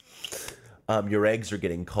like, your eggs are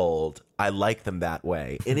getting cold. I like them that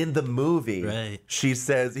way. And in the movie, he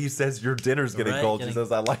says, your dinner's getting cold. She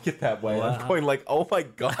says, I like it that way. Wow. I'm going like, oh my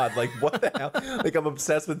God, like what the hell? Like I'm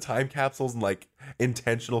obsessed with time capsules and like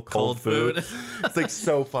intentional cold food. It's like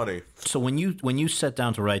so funny. So when you sat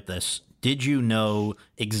down to write this, did you know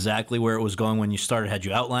exactly where it was going when you started? Had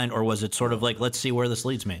you outlined, or was it sort of like, let's see where this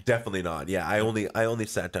leads me? Definitely not. Yeah, I only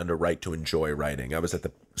sat down to write to enjoy writing. I was at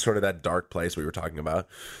the sort of that dark place we were talking about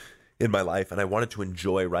in my life, and I wanted to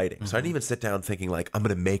enjoy writing. So I didn't even sit down thinking like, I'm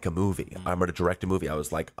going to make a movie. I'm going to direct a movie. I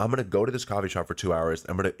was like, I'm going to go to this coffee shop for 2 hours.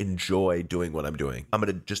 I'm going to enjoy doing what I'm doing. I'm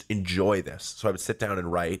going to just enjoy this. So I would sit down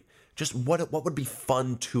and write just what would be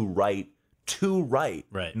fun to write,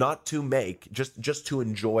 right? Not to make, just to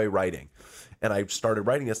enjoy writing. And I started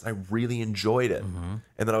writing this, and I really enjoyed it. And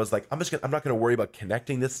then I was like, I'm not going to worry about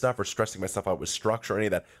connecting this stuff or stressing myself out with structure or any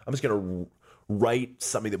of that. I'm just going to write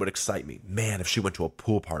something that would excite me. Man, if she went to a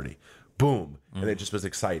pool party, boom, and it just was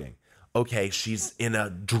exciting. Okay, she's in a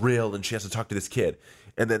drill and she has to talk to this kid.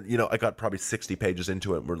 And then, I got probably 60 pages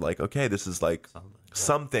into it, and we're like, okay, this is like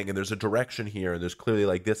something, and there's a direction here, and there's clearly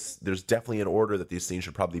like this, there's definitely an order that these scenes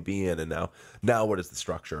should probably be in, and now what is the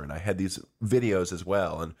structure? And I had these videos as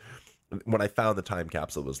well, and when I found the time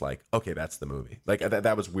capsule, it was like, okay, that's the movie. Like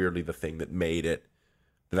that was weirdly the thing that made it,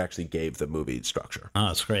 that actually gave the movie structure. Oh,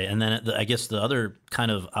 that's great. And then I guess the other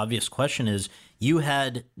kind of obvious question is, you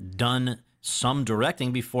had done some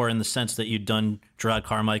directing before, in the sense that you'd done Gerard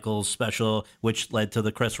Carmichael's special, which led to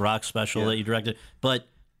the Chris Rock special that you directed. But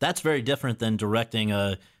that's very different than directing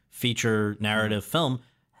a feature narrative film.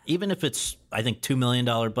 Even if it's, I think, $2 million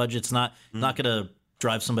budget, it's not going to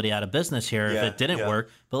drive somebody out of business here if it didn't work.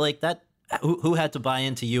 But like that, who had to buy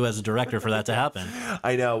into you as a director for that to happen?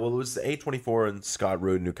 I know. Well, it was A24 and Scott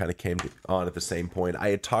Rudin who kind of came on at the same point. I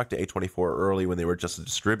had talked to A24 early when they were just a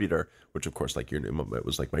distributor, which of course, like it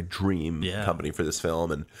was like my dream company for this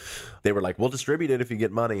film. And they were like, we'll distribute it if you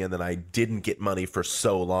get money. And then I didn't get money for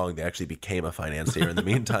so long. They actually became a financier in the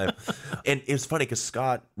meantime. And it was funny because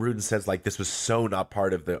Scott Rudin says like this was so not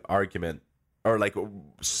part of the argument, or like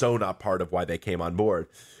so not part of why they came on board.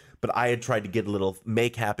 But I had tried to get a little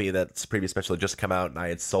make happy that previous special had just come out, and I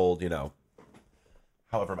had sold,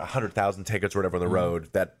 however, 100,000 tickets or whatever on the road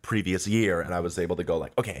that previous year. And I was able to go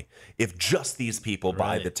like, okay, if just these people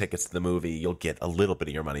buy the tickets to the movie, you'll get a little bit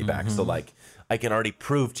of your money back. So like, I can already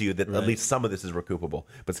prove to you that at least some of this is recoupable.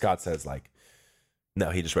 But Scott says like,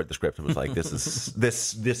 no, he just read the script and was like,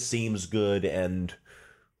 this seems good. And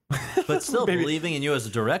but still, believing in you as a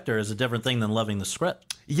director is a different thing than loving the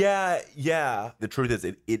script. Yeah. The truth is,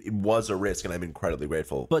 it was a risk, and I'm incredibly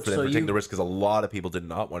grateful for them for taking the risk, because a lot of people did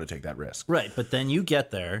not want to take that risk. Right, but then you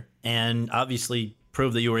get there and obviously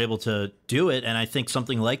prove that you were able to do it. And I think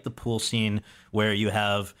something like the pool scene, where you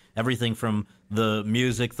have everything from the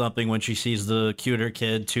music thumping when she sees the cuter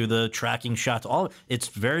kid to the tracking shots, it's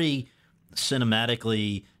very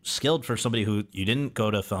cinematically skilled for somebody who, you didn't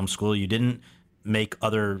go to film school, you didn't make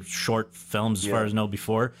other short films as far as I know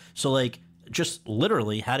before. So like, just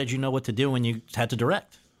literally, how did you know what to do when you had to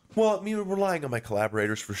direct? Well, I mean, relying on my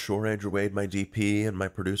collaborators for sure, Andrew Wade, my DP, and my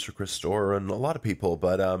producer Chris Storer, and a lot of people.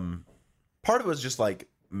 But part of it was just like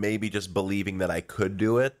maybe just believing that I could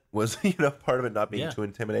do it was, part of it not being too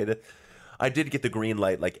intimidated. I did get the green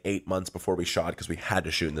light like 8 months before we shot, because we had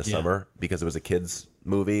to shoot in the summer because it was a kids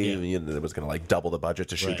movie and it was going to like double the budget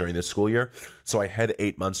to shoot during this school year. So I had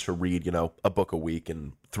 8 months to read, a book a week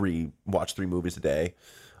and watch 3 movies a day.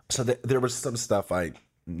 So there was some stuff I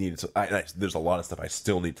needed to. There's a lot of stuff I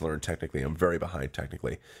still need to learn technically. I'm very behind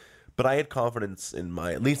technically, but I had confidence in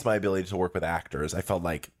at least my ability to work with actors. I felt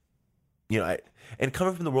like, and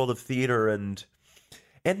coming from the world of theater and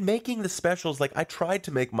making the specials, like I tried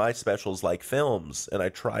to make my specials like films, and I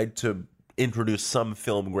tried to introduce some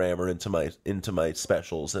film grammar into my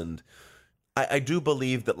specials. And I do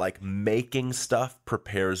believe that like making stuff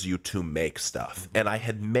prepares you to make stuff. And I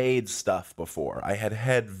had made stuff before. I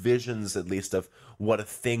had visions at least of what a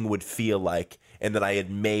thing would feel like, and that I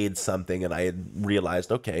had made something, and I had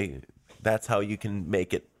realized, okay, that's how you can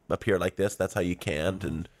make it appear like this. That's how you can't.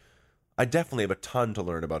 And I definitely have a ton to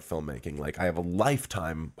learn about filmmaking. Like I have a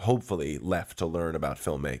lifetime, hopefully, left to learn about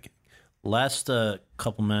filmmaking. Last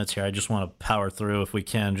couple minutes here, I just want to power through, if we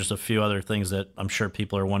can, just a few other things that I'm sure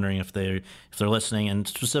people are wondering if they're listening, and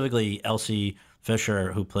specifically Elsie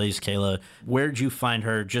Fisher, who plays Kayla. Where'd you find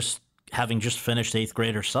her, just having just finished 8th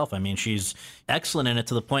grade herself? I mean, she's excellent in it,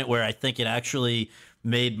 to the point where I think it actually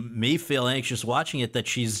made me feel anxious watching it, that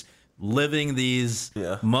she's living these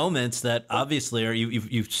moments that obviously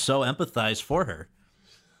you so empathize for her.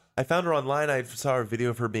 I found her online. I saw a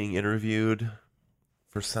video of her being interviewed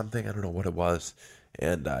for something. I don't know what it was.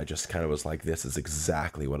 And I just kind of was like, this is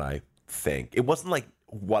exactly what I think. It wasn't like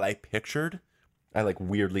what I pictured. I like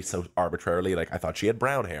weirdly, so arbitrarily, like I thought she had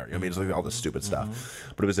brown hair. You know what I mean? It's like all this stupid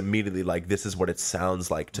stuff. But it was immediately like, this is what it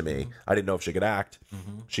sounds like to me. I didn't know if she could act.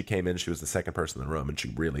 She came in, she was the second person in the room, and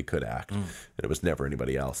she really could act. And it was never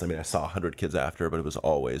anybody else. I mean, I saw 100 kids after her, but it was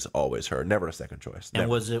always her. Never a second choice. And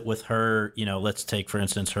Never. was it with her, you know, let's take, for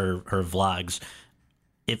instance, her vlogs.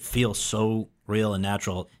 It feels so real and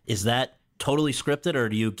natural. Is that totally scripted, or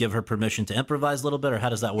do you give her permission to improvise a little bit, or how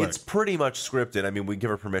does that work? It's pretty much scripted. I mean, we give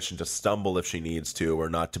her permission to stumble if she needs to, or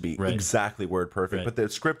not to be exactly word perfect. Right. But the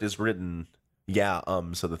script is written,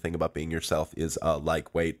 so the thing about being yourself is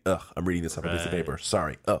like, wait, I'm reading this on a piece of paper.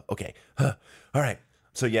 Sorry. Oh, okay. All right.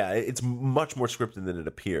 So yeah, it's much more scripted than it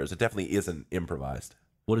appears. It definitely isn't improvised.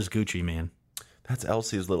 What does Gucci mean? That's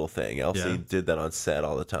Elsie's little thing. Elsie did that on set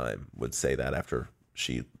all the time. Would say that after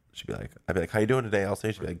she'd be like, I'd be like, how you doing today,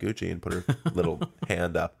 Elsie? She'd be like, Gucci, and put her little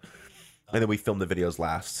hand up. And then we filmed the videos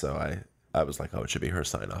last, so I was like, oh, it should be her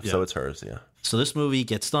sign off. Yeah. So it's hers, yeah. So this movie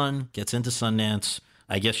gets done, gets into Sundance.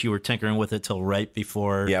 I guess you were tinkering with it till right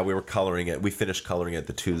before. Yeah, we were coloring it. We finished coloring it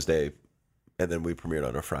the Tuesday, and then we premiered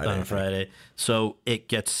on a Friday. So it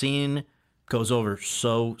gets seen, goes over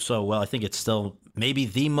so well. I think it's still maybe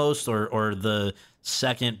the most or the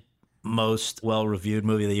second most well-reviewed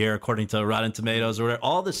movie of the year, according to Rotten Tomatoes, or whatever.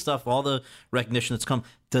 All this stuff, all the recognition that's come.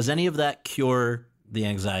 Does any of that cure the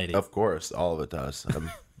anxiety? Of course, all of it does. I'm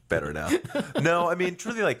better now. No, I mean,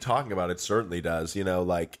 truly, like, talking about it certainly does,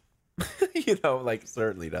 certainly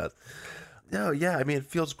does. No, yeah, I mean, it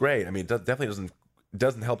feels great. I mean, it definitely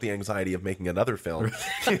doesn't help the anxiety of making another film.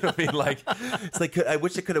 You know what I mean? Like, it's like, I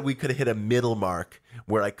wish we could have hit a middle mark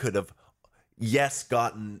where I could have,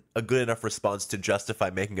 gotten a good enough response to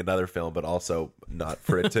justify making another film, but also not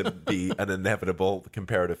for it to be an inevitable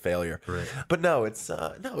comparative failure. Right. But no, it's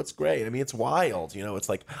great. I mean, it's wild. You know, it's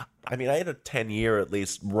like, I mean, I had a 10-year at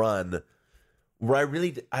least run where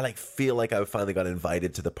I feel like I finally got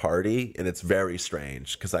invited to the party, and it's very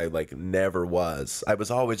strange because I never was. I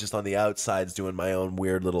was always just on the outsides doing my own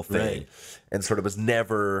weird little thing, and sort of was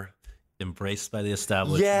never embraced by the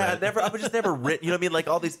establishment. Yeah, never. I was just never written. You know what I mean? Like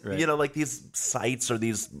all these, like these sites or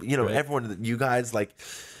these, everyone, you guys,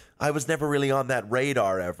 I was never really on that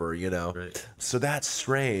radar ever. Right. So that's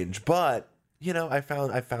strange. But I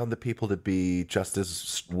found the people to be just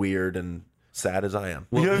as weird and sad as I am.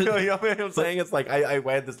 Well, you know what I'm saying? It's like I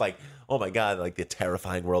went this oh my god, like the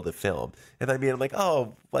terrifying world of film, and I mean, I'm like,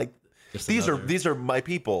 oh, like these are my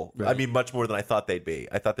people. Right. I mean, much more than I thought they'd be.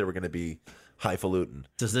 I thought they were going to be highfalutin.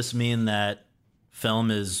 Does this mean that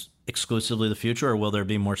film is exclusively the future, or will there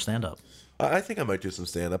be more stand-up? I think I might do some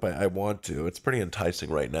stand-up. I want to. It's pretty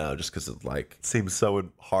enticing right now, just because it seems so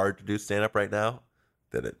hard to do stand-up right now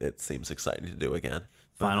that it seems exciting to do again.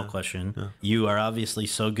 Final question. Yeah. You are obviously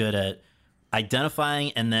so good at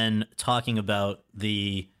identifying and then talking about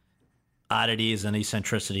the oddities and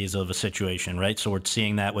eccentricities of a situation, right? So we're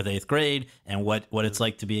seeing that with 8th grade and what it's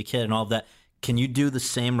like to be a kid and all of that. Can you do the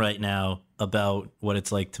same right now about what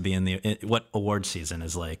it's like to be what award season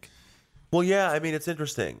is like? Well, yeah, I mean, it's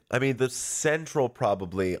interesting. I mean, the central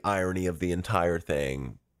probably irony of the entire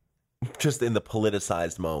thing, just in the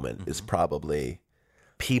politicized moment, is probably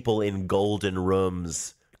people in golden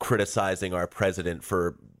rooms criticizing our president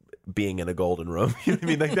for being in a golden room. You know what I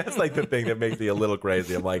mean? That's the thing that makes me a little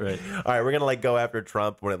crazy. I'm like, all right, we're gonna go after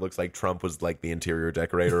Trump when it looks like Trump was the interior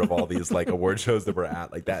decorator of all these award shows that we're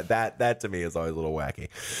at. That to me is always a little wacky.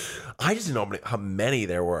 I just didn't know how many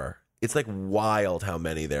there were. It's wild how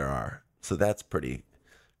many there are. So that's pretty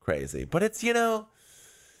crazy. But it's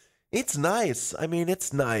it's nice. I mean,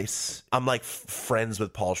 it's nice. I'm friends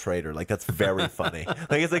with Paul Schrader. That's very funny.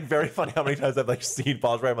 It's very funny how many times I've seen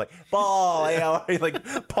Paul Schrader. I'm like, Paul, hey, how are you?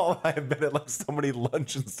 Paul and I have been at so many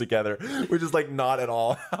luncheons together, which is not at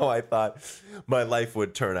all how I thought my life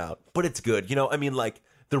would turn out. But it's good. I mean,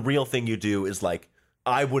 the real thing you do is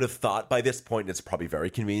I would have thought by this point, and it's probably very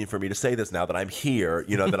convenient for me to say this now that I'm here,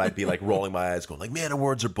 that I'd be rolling my eyes going man,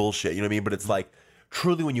 awards are bullshit. You know what I mean? But it's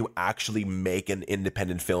truly, when you actually make an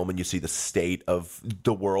independent film and you see the state of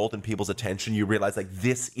the world and people's attention, you realize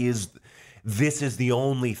this is the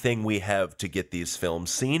only thing we have to get these films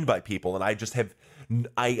seen by people. And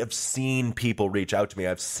I have seen people reach out to me.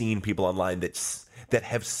 I've seen people online that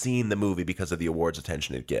have seen the movie because of the awards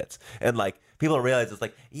attention it gets. And people don't realize it's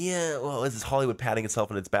is this Hollywood patting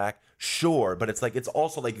itself on its back? Sure, but it's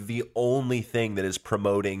also the only thing that is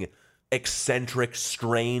promoting eccentric,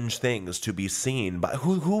 strange things to be seen by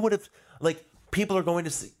who would have people are going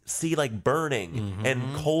to see Burning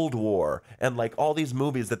and Cold War and all these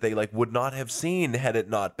movies that they would not have seen had it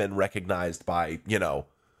not been recognized by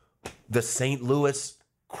the St. Louis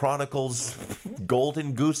Chronicles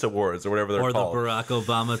Golden Goose Awards or whatever they're or called. the Barack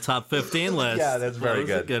Obama top 15 list. Yeah, that's very that was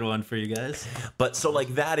good. a good one for you guys. But so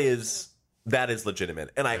like that is legitimate.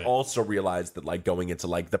 And I also realized that like going into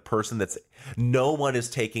like the person that's no one is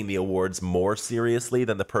taking the awards more seriously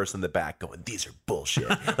than the person in the back going, these are bullshit.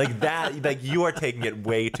 Like that, like you are taking it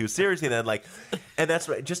way too seriously. And then like, and that's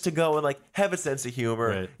right. Just to go and like have a sense of humor,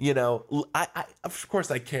 Right. you know, I of course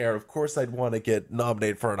I care. Of course I'd want to get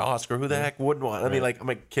nominated for an Oscar. Who the heck wouldn't want? I mean, like, am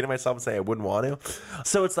I kidding myself and say I wouldn't want to?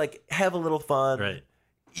 So it's like, have a little fun. Right.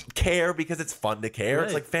 Care because it's fun to care. Right.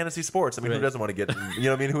 It's like fantasy sports. I mean, who doesn't want to get, you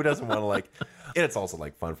know what I mean? Who doesn't want to like, and it's also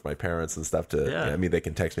like fun for my parents and stuff to, Yeah. I mean, they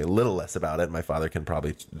can text me a little less about it. My father can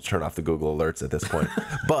probably turn off the Google alerts at this point.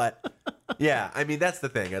 But yeah, I mean, that's the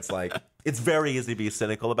thing. It's like, it's very easy to be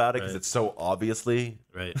cynical about it because Right. it's so obviously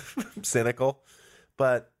Right. cynical.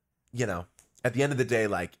 But, you know, at the end of the day,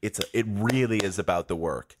 like it really is about the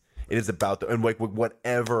work. It is about the, and like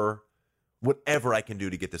whatever I can do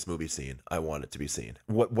to get this movie seen, I want it to be seen.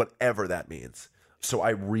 Whatever that means. So I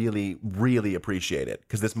really, really appreciate it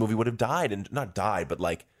because this movie would have died, and not died, but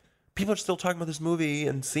like people are still talking about this movie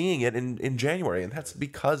and seeing it in January, and that's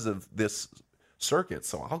because of this circuit.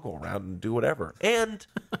 So I'll go around and do whatever. And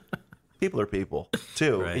people are people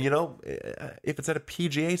too. Right. And, you know, if it's at a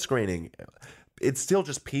PGA screening, it's still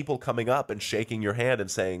just people coming up and shaking your hand and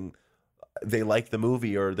saying they like the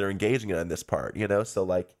movie or they're engaging in this part, you know? So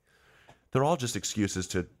like, they're all just excuses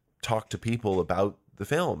to talk to people about the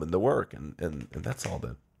film and the work, and that's all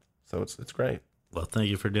then. So it's great. Well, thank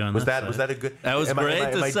you for doing Was that. that a good? That was great,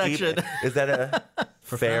 Am I section. deep? Is that a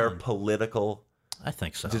fair Profound. political? I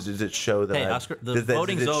think so. Does it show that? Hey, I'm, Oscar, the does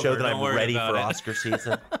voting's it show over. that Don't I'm worry ready about for it. Oscar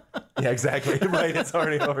season? Yeah, exactly. Right, it's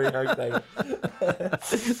already over. Yeah, exactly.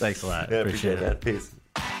 Thanks a lot. Yeah, Appreciate it. that. Peace.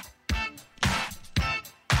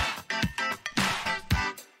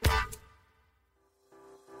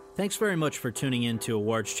 Thanks very much for tuning in to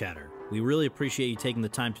Awards Chatter. We really appreciate you taking the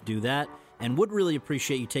time to do that, and would really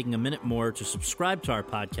appreciate you taking a minute more to subscribe to our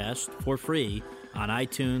podcast for free on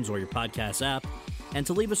iTunes or your podcast app, and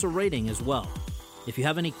to leave us a rating as well. If you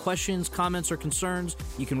have any questions, comments, or concerns,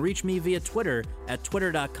 you can reach me via Twitter at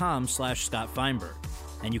twitter.com/Scott Feinberg.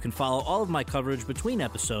 And you can follow all of my coverage between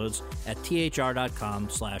episodes at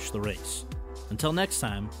thr.com/The Race. Until next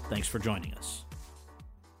time, thanks for joining us.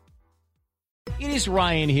 It is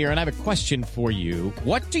Ryan here, and I have a question for you.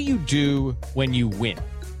 What do you do when you win?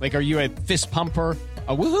 Like, are you a fist pumper,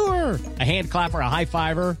 a woohooer, a hand clapper, a high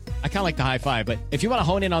fiver? I kind of like the high five, but if you want to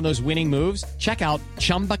hone in on those winning moves, check out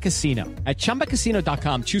Chumba Casino. At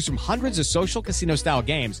ChumbaCasino.com, choose from hundreds of social casino-style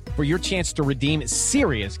games for your chance to redeem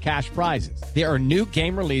serious cash prizes. There are new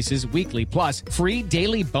game releases weekly, plus free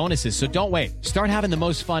daily bonuses. So don't wait. Start having the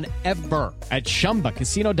most fun ever at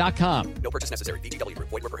ChumbaCasino.com. No purchase necessary. VGW Group.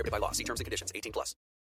 Void where prohibited by law. See terms and conditions. 18+.